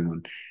thing going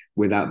on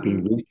without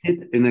being mm,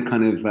 rooted in a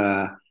kind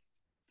of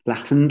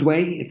flattened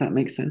way, if that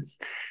makes sense.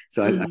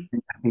 So mm, I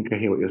think I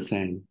hear what you're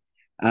saying.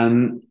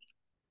 Um,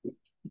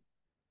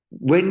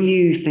 when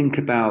you think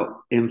about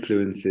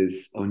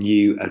influences on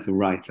you as a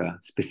writer,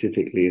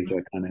 specifically as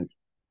a kind of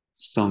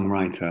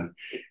songwriter,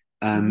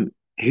 mm-hmm. um,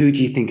 who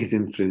do you think has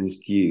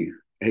influenced you?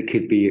 It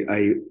could be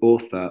a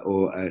author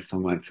or a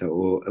songwriter,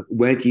 or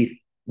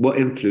what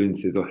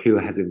influences or who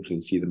has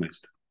influenced you the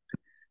most?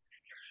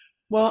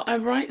 Well, I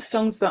write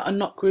songs that are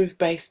not groove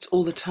based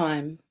all the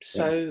time. Yeah.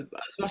 So,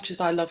 as much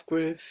as I love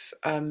groove,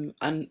 and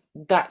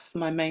that's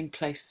my main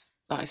place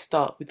that I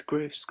start with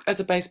grooves. As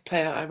a bass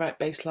player, I write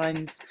bass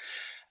lines.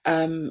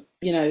 You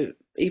know,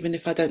 even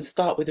if I don't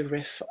start with a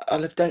riff,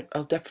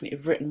 I'll definitely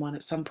have written one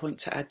at some point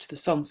to add to the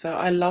song. So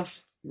I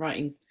love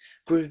writing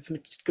groove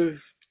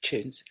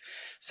tunes.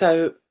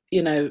 So,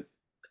 you know,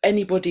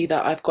 anybody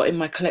that I've got in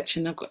my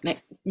collection, I've got a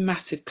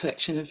massive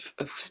collection of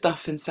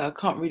stuff, and so I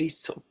can't really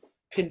sort of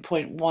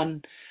pinpoint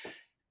one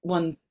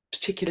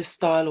particular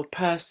style or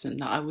person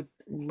that I would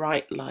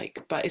write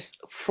like, but it's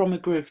from a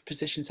groove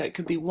position. So it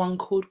could be one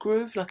chord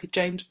groove, like a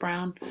James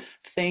Brown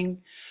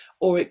thing,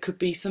 or it could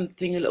be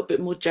something a little bit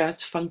more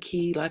jazz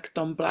funky, like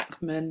Don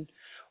Blackman,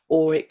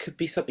 or it could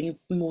be something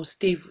more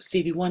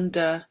Stevie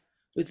Wonder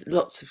with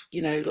lots of,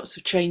 you know, lots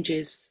of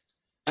changes.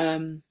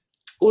 Um,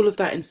 all of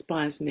that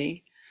inspires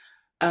me.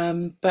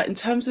 But in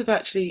terms of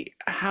actually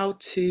how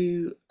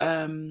to,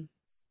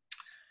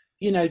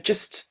 you know,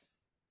 just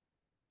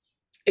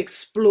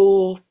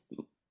explore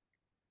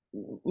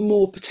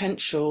more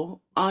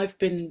potential, I've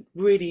been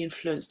really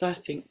influenced, I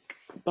think,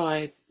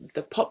 by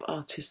the pop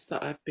artists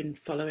that I've been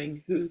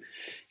following, who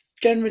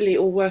generally,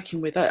 or working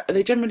with,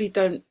 they generally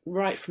don't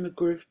write from a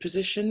groove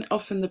position.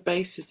 Often the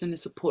bass is in a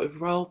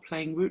supportive role,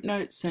 playing root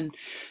notes, and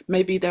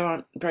maybe there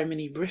aren't very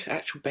many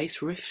actual bass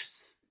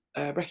riffs,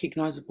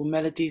 recognizable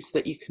melodies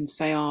that you can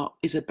say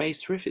is a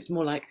bass riff. It's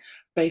more like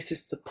bass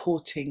is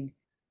supporting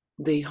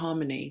the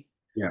harmony.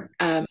 Yeah.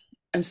 Um,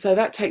 and so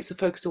that takes the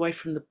focus away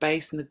from the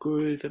bass and the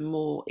groove and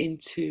more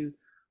into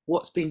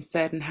what's been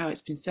said and how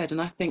it's been said.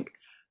 And I think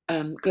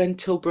Glenn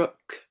Tilbrook,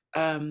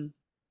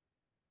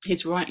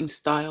 his writing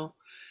style,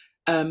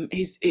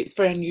 it's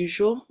very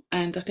unusual,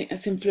 and I think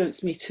that's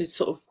influenced me to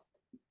sort of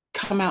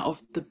come out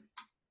of the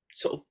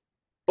sort of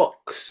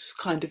box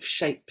kind of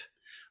shape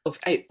of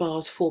 8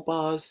 bars, 4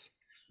 bars,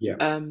 Yeah.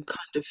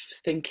 kind of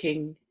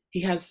thinking.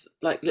 He has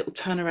like little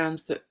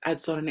turnarounds that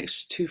adds on an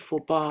extra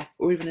 2/4 bar,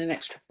 or even an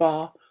extra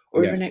bar,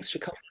 or Yeah. even an extra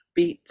couple of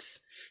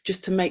beats,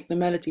 just to make the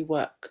melody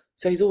work.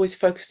 So he's always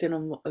focused in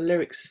on what the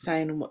lyrics are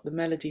saying and what the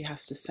melody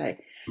has to say,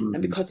 and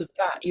Mhm. because of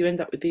that, you end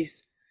up with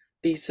these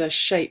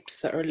shapes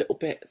that are a little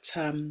bit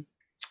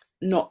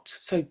not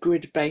so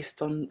grid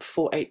based on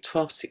 4, 8,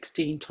 12,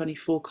 16,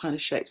 24 kind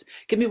of shapes.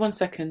 Give me 1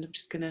 second. I'm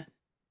just going to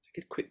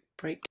take a quick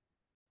break.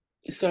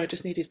 Sorry, I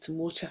just needed some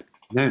water.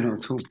 No,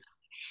 not at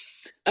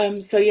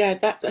all. So yeah,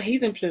 that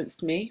he's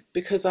influenced me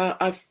because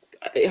I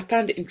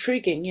found it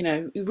intriguing. You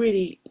know,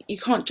 you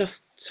can't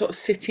just sort of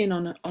sit in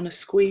on a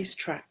squeeze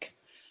track.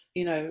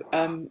 You know,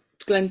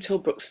 Glenn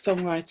Tilbrook's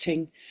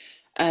songwriting,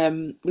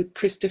 with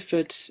Chris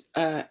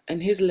Difford,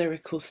 and his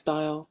lyrical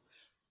style,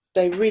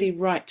 they really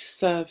write to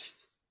serve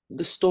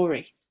the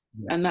story,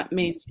 and Yes. that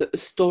means that the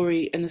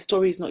story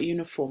is not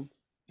uniform,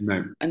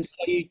 No. and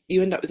so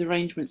you end up with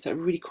arrangements that are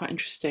really quite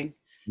interesting.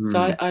 So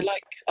Mm.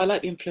 I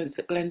like the influence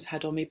that Glenn's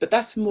had on me, but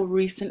that's a more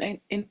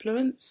recent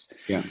influence,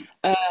 Yeah.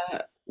 uh,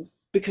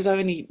 because I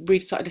only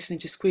really started listening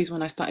to Squeeze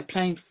when I started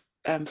playing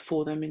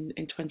for them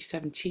in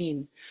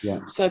 2017.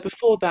 Yeah. So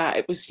before that,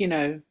 it was, you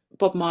know,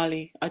 Bob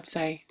Marley, I'd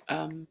say,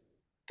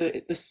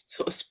 the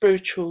sort of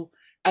spiritual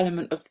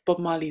element of Bob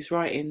Marley's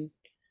writing,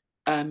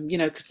 you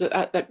know, because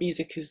that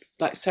music is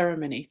like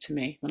ceremony to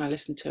me. When I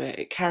listen to it,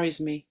 it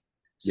carries me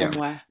Yeah.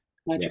 somewhere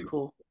Yeah.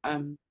 magical.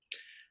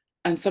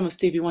 And some of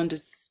Stevie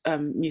Wonder's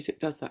music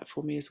does that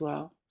for me as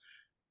well.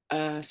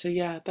 So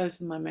yeah, those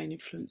are my main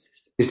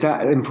influences. Is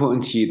that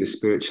important to you, the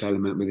spiritual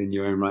element within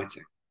your own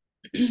writing?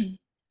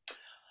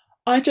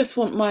 I just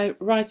want my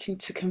writing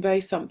to convey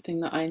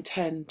something that I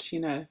intend. You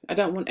know, I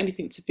don't want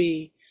anything to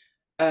be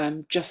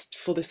just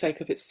for the sake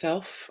of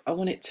itself. I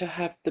want it to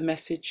have the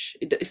message.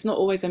 It's not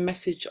always a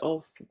message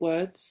of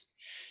words,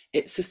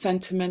 it's a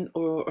sentiment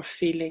or a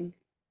feeling.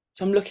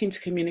 So I'm looking to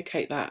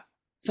communicate that.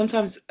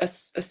 Sometimes a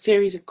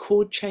series of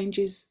chord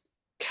changes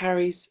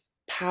carries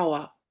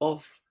power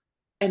of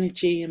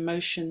energy,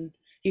 emotion.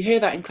 You hear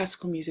that in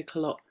classical music a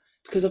lot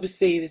because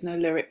obviously there's no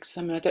lyrics.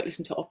 I mean, I don't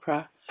listen to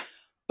opera,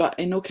 but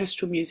in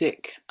orchestral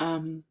music,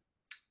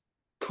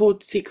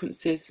 chord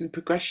sequences and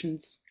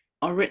progressions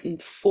are written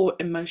for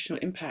emotional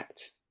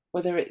impact,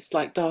 whether it's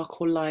like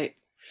dark or light,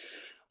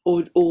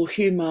 or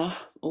humor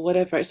or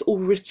whatever. It's all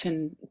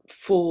written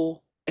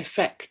for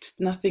effect.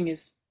 Nothing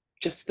is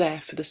just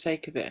there for the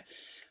sake of it.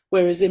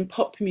 Whereas in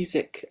pop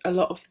music, a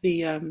lot of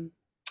the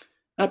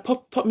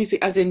pop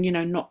music, as in, you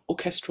know, not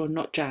orchestral,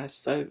 not jazz,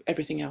 so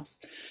everything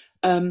else.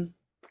 Um,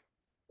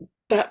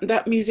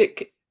 that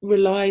music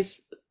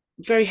relies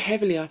very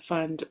heavily, I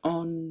find,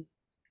 on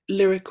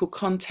lyrical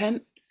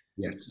content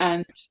Yes.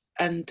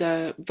 and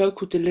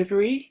vocal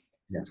delivery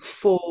Yes.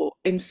 for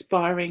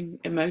inspiring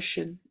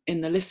emotion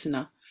in the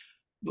listener.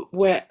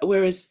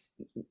 Whereas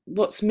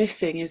what's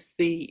missing is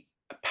the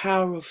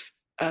power of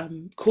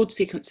chord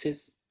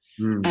sequences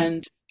Mm.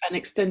 and an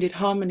extended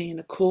harmony in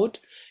a chord.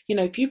 You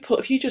know, if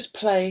you just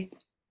play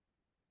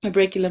a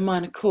regular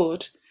minor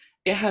chord,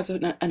 it has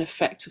an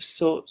effect of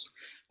sorts.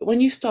 But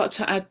when you start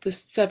to add the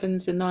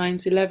sevens and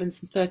nines,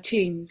 11s and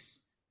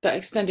 13s, that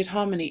extended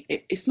harmony,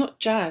 it's not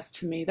jazz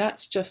to me.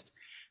 That's just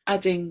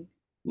adding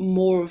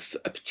more of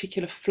a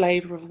particular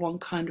flavor of one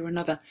kind or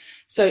another.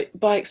 So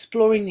by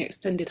exploring the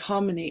extended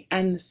harmony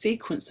and the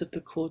sequence of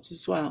the chords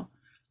as well,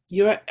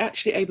 you're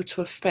actually able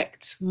to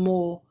affect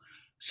more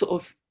sort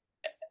of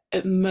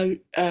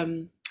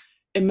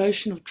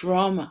emotional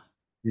drama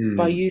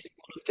by Mm. using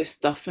all of this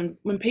stuff. And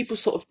when people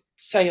sort of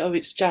say, "Oh,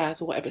 it's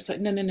jazz" or whatever, it's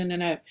like, no, no, no, no,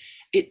 no.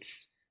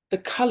 It's the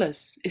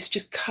colors. It's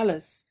just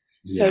colors.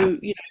 Yeah. So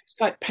it's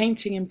like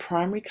painting in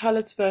primary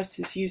colors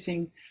versus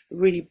using a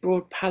really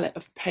broad palette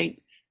of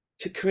paint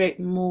to create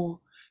more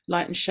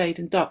light and shade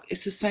and dark.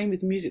 It's the same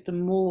with music. The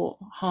more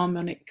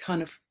harmonic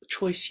kind of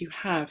choice you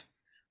have,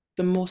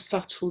 the more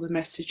subtle the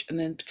message, and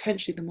then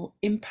potentially the more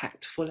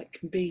impactful it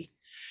can be.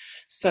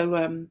 So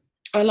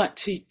I like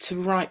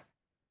to write,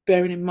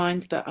 bearing in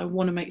mind that I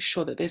want to make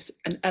sure that there's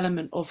an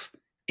element of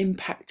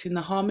impact in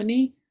the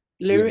harmony,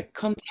 Yeah. lyric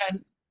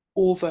content,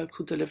 or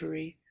vocal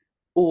delivery,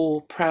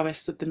 or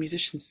prowess of the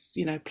musicians,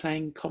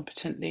 playing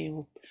competently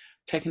or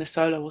taking a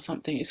solo or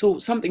something. It's all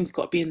something's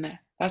got to be in there.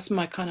 That's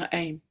my kind of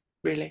aim,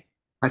 really.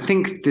 I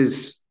think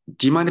there's.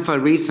 Do you mind if I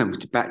read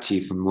something back to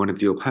you from one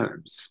of your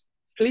poems?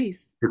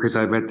 Please. Because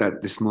I read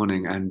that this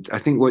morning, and I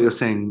think what you're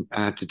saying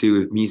to do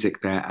with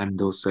music there and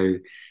also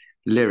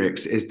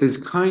lyrics is there's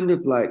kind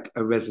of like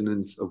a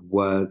resonance of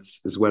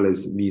words as well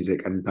as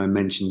music and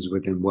dimensions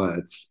within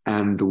words,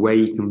 and the way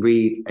you can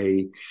read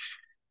a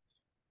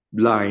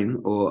line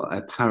or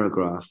a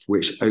paragraph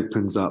which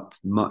opens up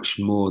much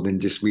more than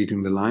just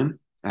reading the line.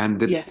 And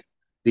the Yes.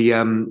 the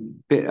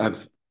bit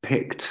I've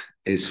picked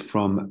is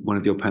from one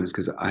of your poems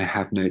because I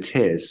have no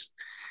tears.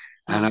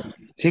 And I Ah.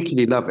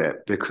 particularly love it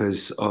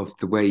because of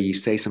the way you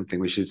say something,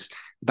 which is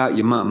about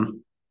your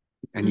mum.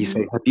 And you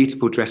Mm-hmm. say, her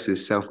beautiful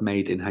dresses, self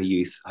made in her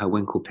youth, her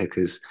winkle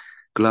pickers,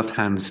 gloved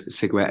hands,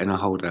 cigarette in a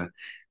holder,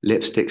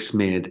 lipstick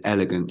smeared,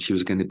 elegant. She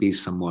was going to be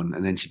someone.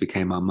 And then she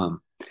became our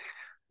mum.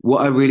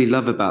 What I really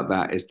love about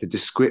that is the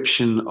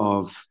description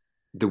of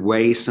the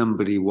way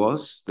somebody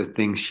was, the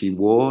things she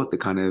wore, the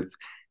kind of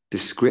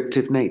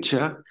descriptive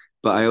nature.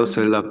 But I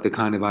also Mm-hmm. love the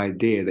kind of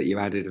idea that you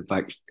added of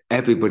like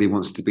everybody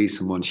wants to be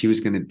someone. She was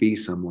going to be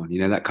someone,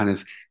 that kind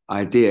of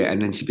idea.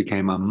 And then she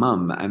became our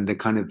mum, and the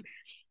kind of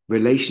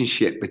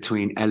relationship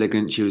between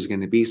elegant, she was going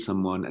to be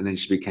someone, and then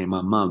she became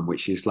our mum,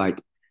 which is like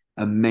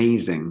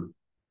amazing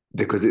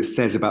because it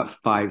says about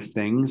five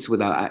things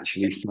without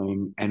actually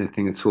saying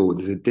anything at all.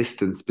 There's a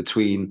distance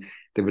between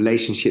the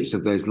relationships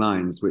of those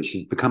lines, which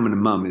is becoming a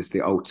mum is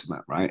the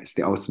ultimate, right? It's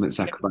the ultimate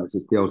sacrifice,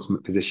 it's the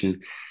ultimate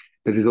position.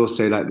 But there's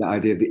also like the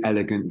idea of the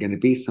elegant going to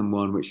be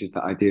someone, which is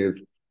the idea of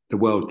the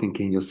world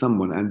thinking you're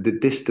someone. And the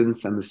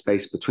distance and the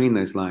space between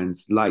those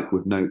lines, like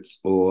with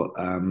notes or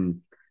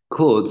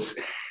chords,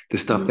 the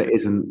stuff Mm-hmm. that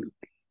isn't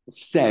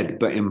said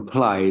but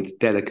implied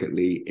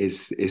delicately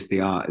is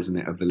the art, isn't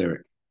it, of the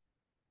lyric?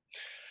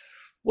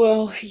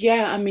 Well,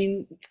 yeah, I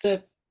mean,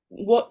 the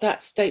what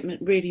that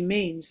statement really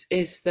means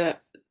is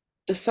that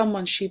the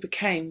someone she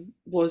became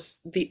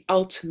was the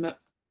ultimate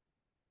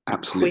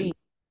Absolutely. queen,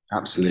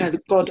 Absolutely.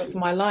 the god of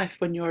my life.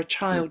 When you're a Yeah.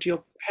 child,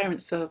 your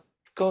parents are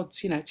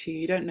gods, to you.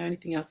 You don't know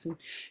anything else, and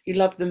you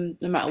love them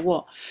no matter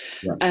what.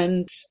 Yeah.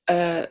 And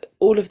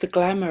all of the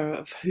glamour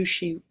of who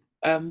she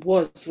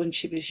was when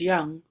she was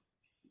young,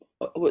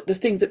 the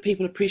things that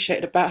people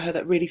appreciated about her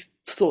that really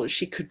thought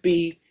she could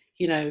be,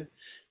 you know,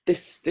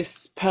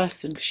 this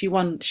person. She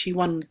won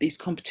these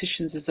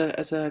competitions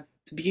as a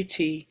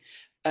beauty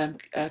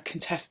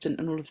contestant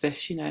and all of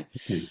this.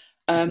 Okay.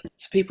 So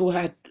people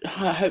had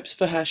high hopes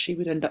for her. She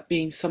would end up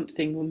being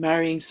something or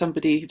marrying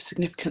somebody of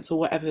significance or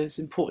whatever is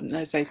important in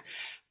those days.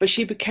 But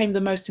she became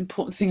the most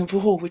important thing of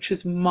all, which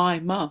was my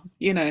mum.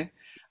 Yeah.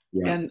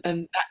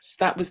 And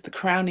that was the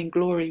crowning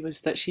glory,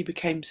 was that she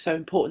became so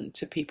important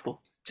to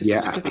people, to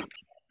Yeah. specific people,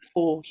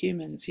 for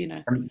humans.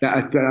 And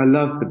I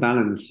love the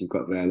balance you've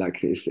got there.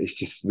 Like it's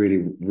just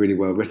really, really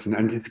well written.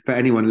 And for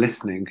anyone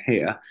listening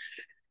here,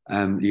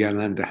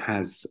 Yolanda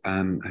has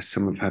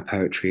some of her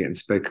poetry and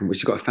spoken, which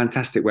she's got a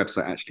fantastic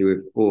website actually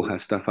with all her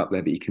stuff up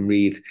there. But you can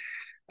read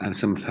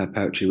some of her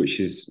poetry, which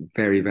is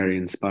very, very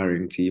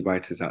inspiring to you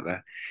writers out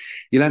there.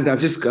 Yolanda, I've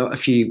just got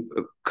a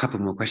couple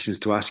more questions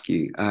to ask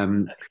you.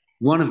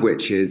 One of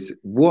which is,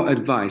 what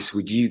advice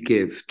would you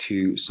give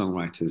to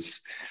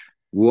songwriters?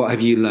 What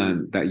have you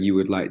learned that you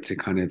would like to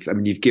kind of, I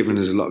mean, you've given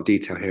us a lot of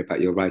detail here about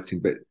your writing,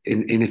 but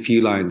in a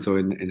few lines or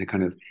in a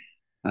kind of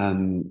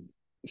um,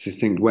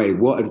 succinct way,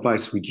 what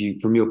advice would you,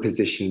 from your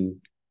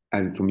position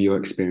and from your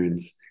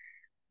experience,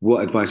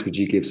 what advice would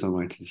you give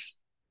songwriters?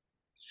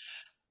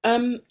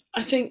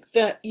 I think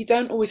that you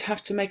don't always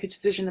have to make a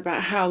decision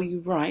about how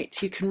you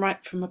write. You can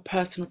write from a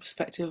personal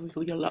perspective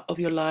of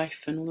your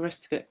life and all the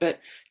rest of it. But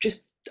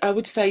just, I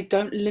would say,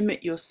 don't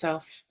limit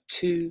yourself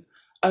to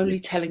Yeah. only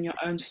telling your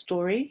own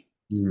story.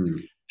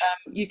 Mm,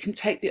 You can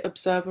take the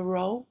observer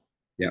role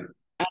yeah.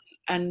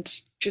 and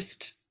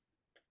just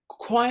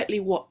quietly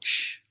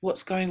watch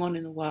what's going on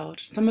in the world.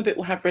 Some of it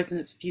will have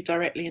resonance with you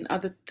directly, and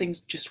other things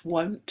just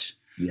won't.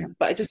 Yeah.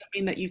 But it doesn't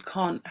mean that you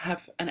can't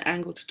have an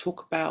angle to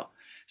talk about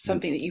Yeah.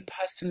 something that you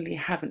personally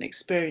haven't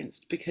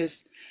experienced,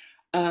 because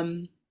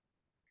um,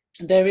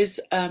 there is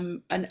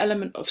an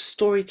element of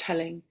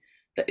storytelling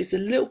that is a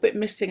little bit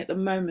missing at the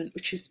moment,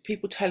 which is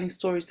people telling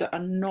stories that are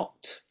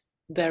not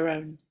their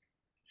own,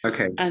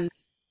 Okay, and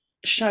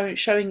showing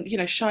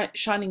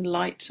shining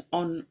light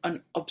on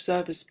an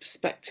observer's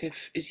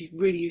perspective is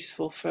really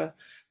useful for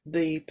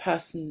the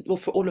person, well,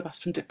 for all of us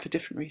for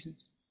different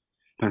reasons.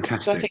 So I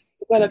fantastic.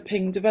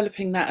 think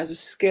developing that as a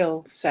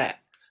skill set,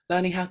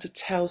 learning how to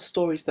tell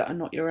stories that are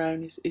not your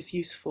own is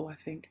useful, I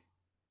think.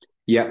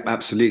 Yeah,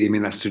 absolutely. I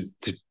mean, that's the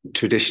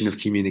tradition of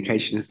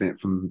communication, isn't it?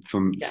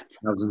 From Yeah,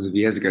 thousands of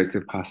years ago, it's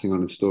the passing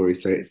on of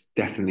stories. So it's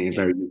definitely a yeah.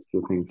 very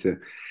useful thing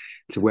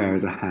to wear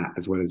as a hat,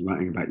 as well as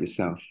writing about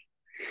yourself.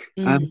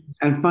 Mm.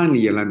 And finally,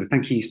 Yolanda,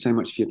 thank you so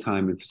much for your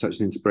time and for such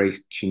an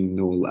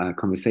inspirational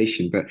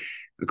conversation. But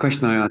the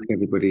question I ask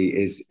everybody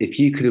is, if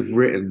you could have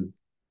written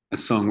a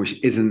song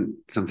which isn't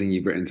something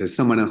you've written, so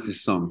someone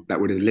else's song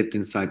that would have lived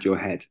inside your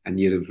head, and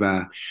you'd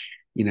have,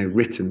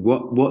 written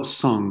what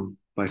song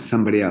by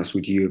somebody else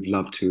would you have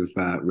loved to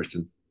have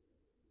written?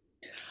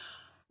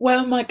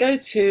 Well, my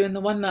go-to and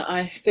the one that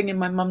I sing in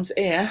my mum's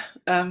ear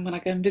when I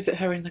go and visit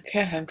her in the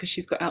care home because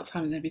she's got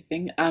Alzheimer's and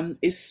everything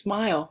is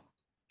 "Smile,"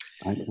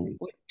 Okay.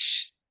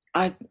 which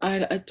I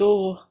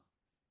adore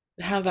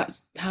how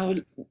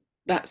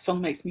that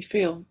song makes me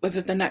feel,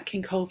 whether the Nat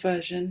King Cole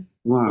version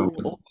Wow.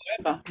 or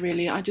whatever.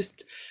 Really, I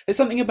just there's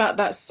something about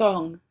that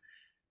song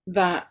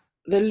that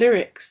the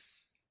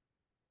lyrics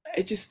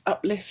it just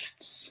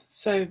uplifts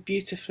so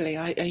beautifully.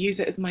 I use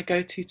it as my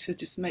go-to to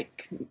just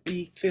make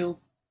me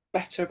feel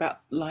better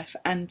about life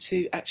and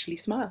to actually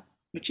smile,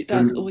 which it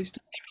does Um, always do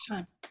every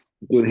time. do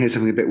you want to hear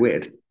something a bit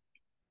weird?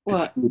 For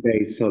What? 2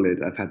 days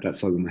solid, I've had that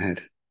song in my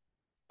head.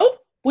 Oh,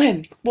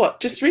 when? What?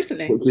 Just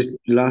recently? But just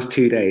the last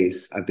 2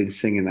 days, I've been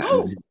singing that in my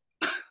Oh. head.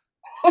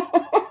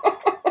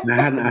 And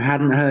I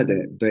hadn't heard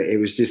it, but it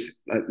was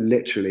just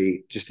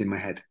literally just in my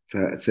head.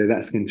 So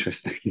that's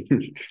interesting.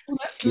 Well,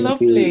 that's maybe,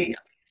 lovely. See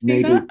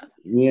maybe, that?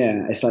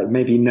 yeah. It's like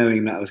maybe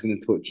knowing that I was going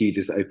to talk to you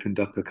just opened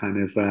up a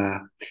kind of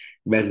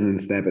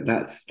resonance there. But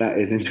that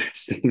is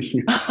interesting.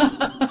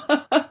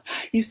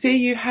 You see,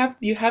 you have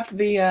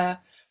the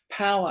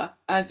power,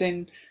 as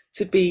in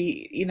to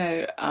be,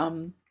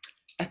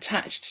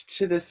 attached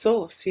to the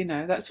source.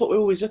 That's what we're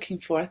always looking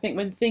for. I think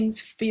when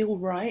things feel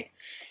right,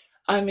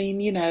 I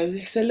mean,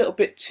 it's a little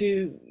bit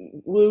too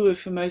woo-woo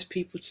for most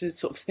people to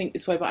sort of think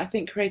this way, but I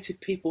think creative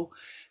people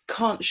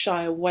can't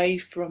shy away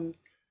from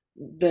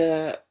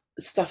the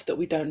stuff that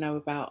we don't know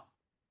about,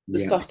 the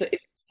Yeah, stuff that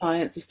isn't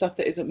science, the stuff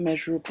that isn't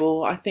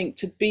measurable. I think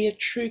to be a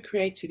true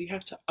creative, you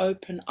have to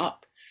open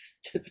up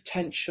to the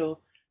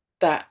potential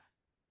that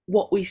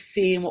what we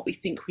see and what we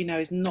think we know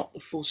is not the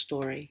full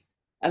story.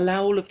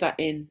 Allow all of that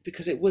in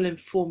because it will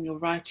inform your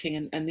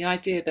writing, and the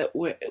idea that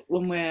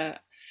when we're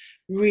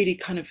really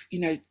kind of,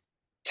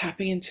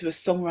 tapping into a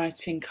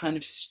songwriting kind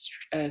of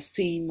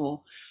seam,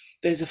 or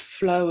there's a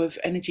flow of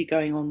energy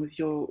going on with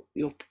your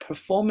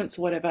performance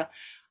or whatever.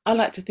 I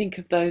like to think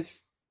of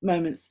those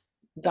moments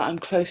that I'm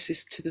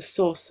closest to the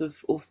source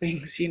of all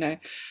things,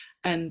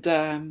 and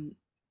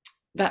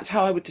that's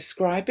how I would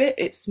describe it.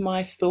 It's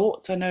my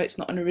thoughts. I know it's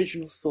not an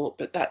original thought,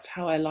 but that's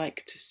how I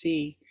like to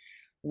see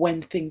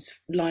when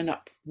things line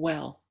up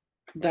well.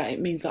 That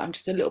it means that I'm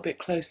just a little bit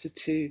closer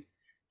to,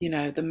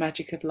 the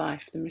magic of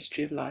life, the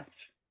mystery of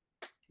life.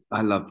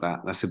 I love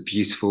that. That's a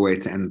beautiful way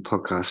to end the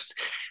podcast.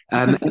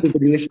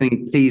 Everybody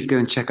listening, please go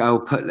and check.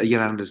 I'll put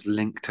Yolanda's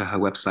link to her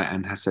website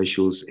and her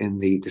socials in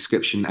the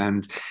description.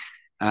 And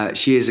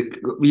she is,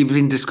 we've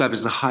been described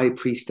as the high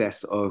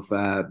priestess of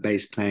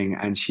bass playing,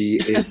 and she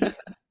is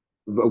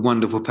a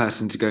wonderful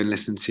person to go and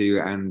listen to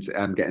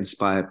and get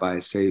inspired by.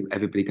 So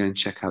everybody go and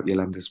check out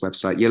Yolanda's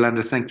website.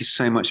 Yolanda, thank you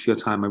so much for your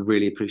time. I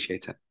really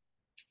appreciate it.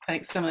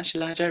 Thanks so much,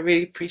 Elijah. I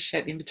really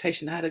appreciate the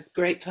invitation. I had a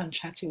great time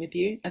chatting with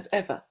you, as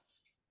ever.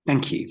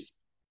 Thank you.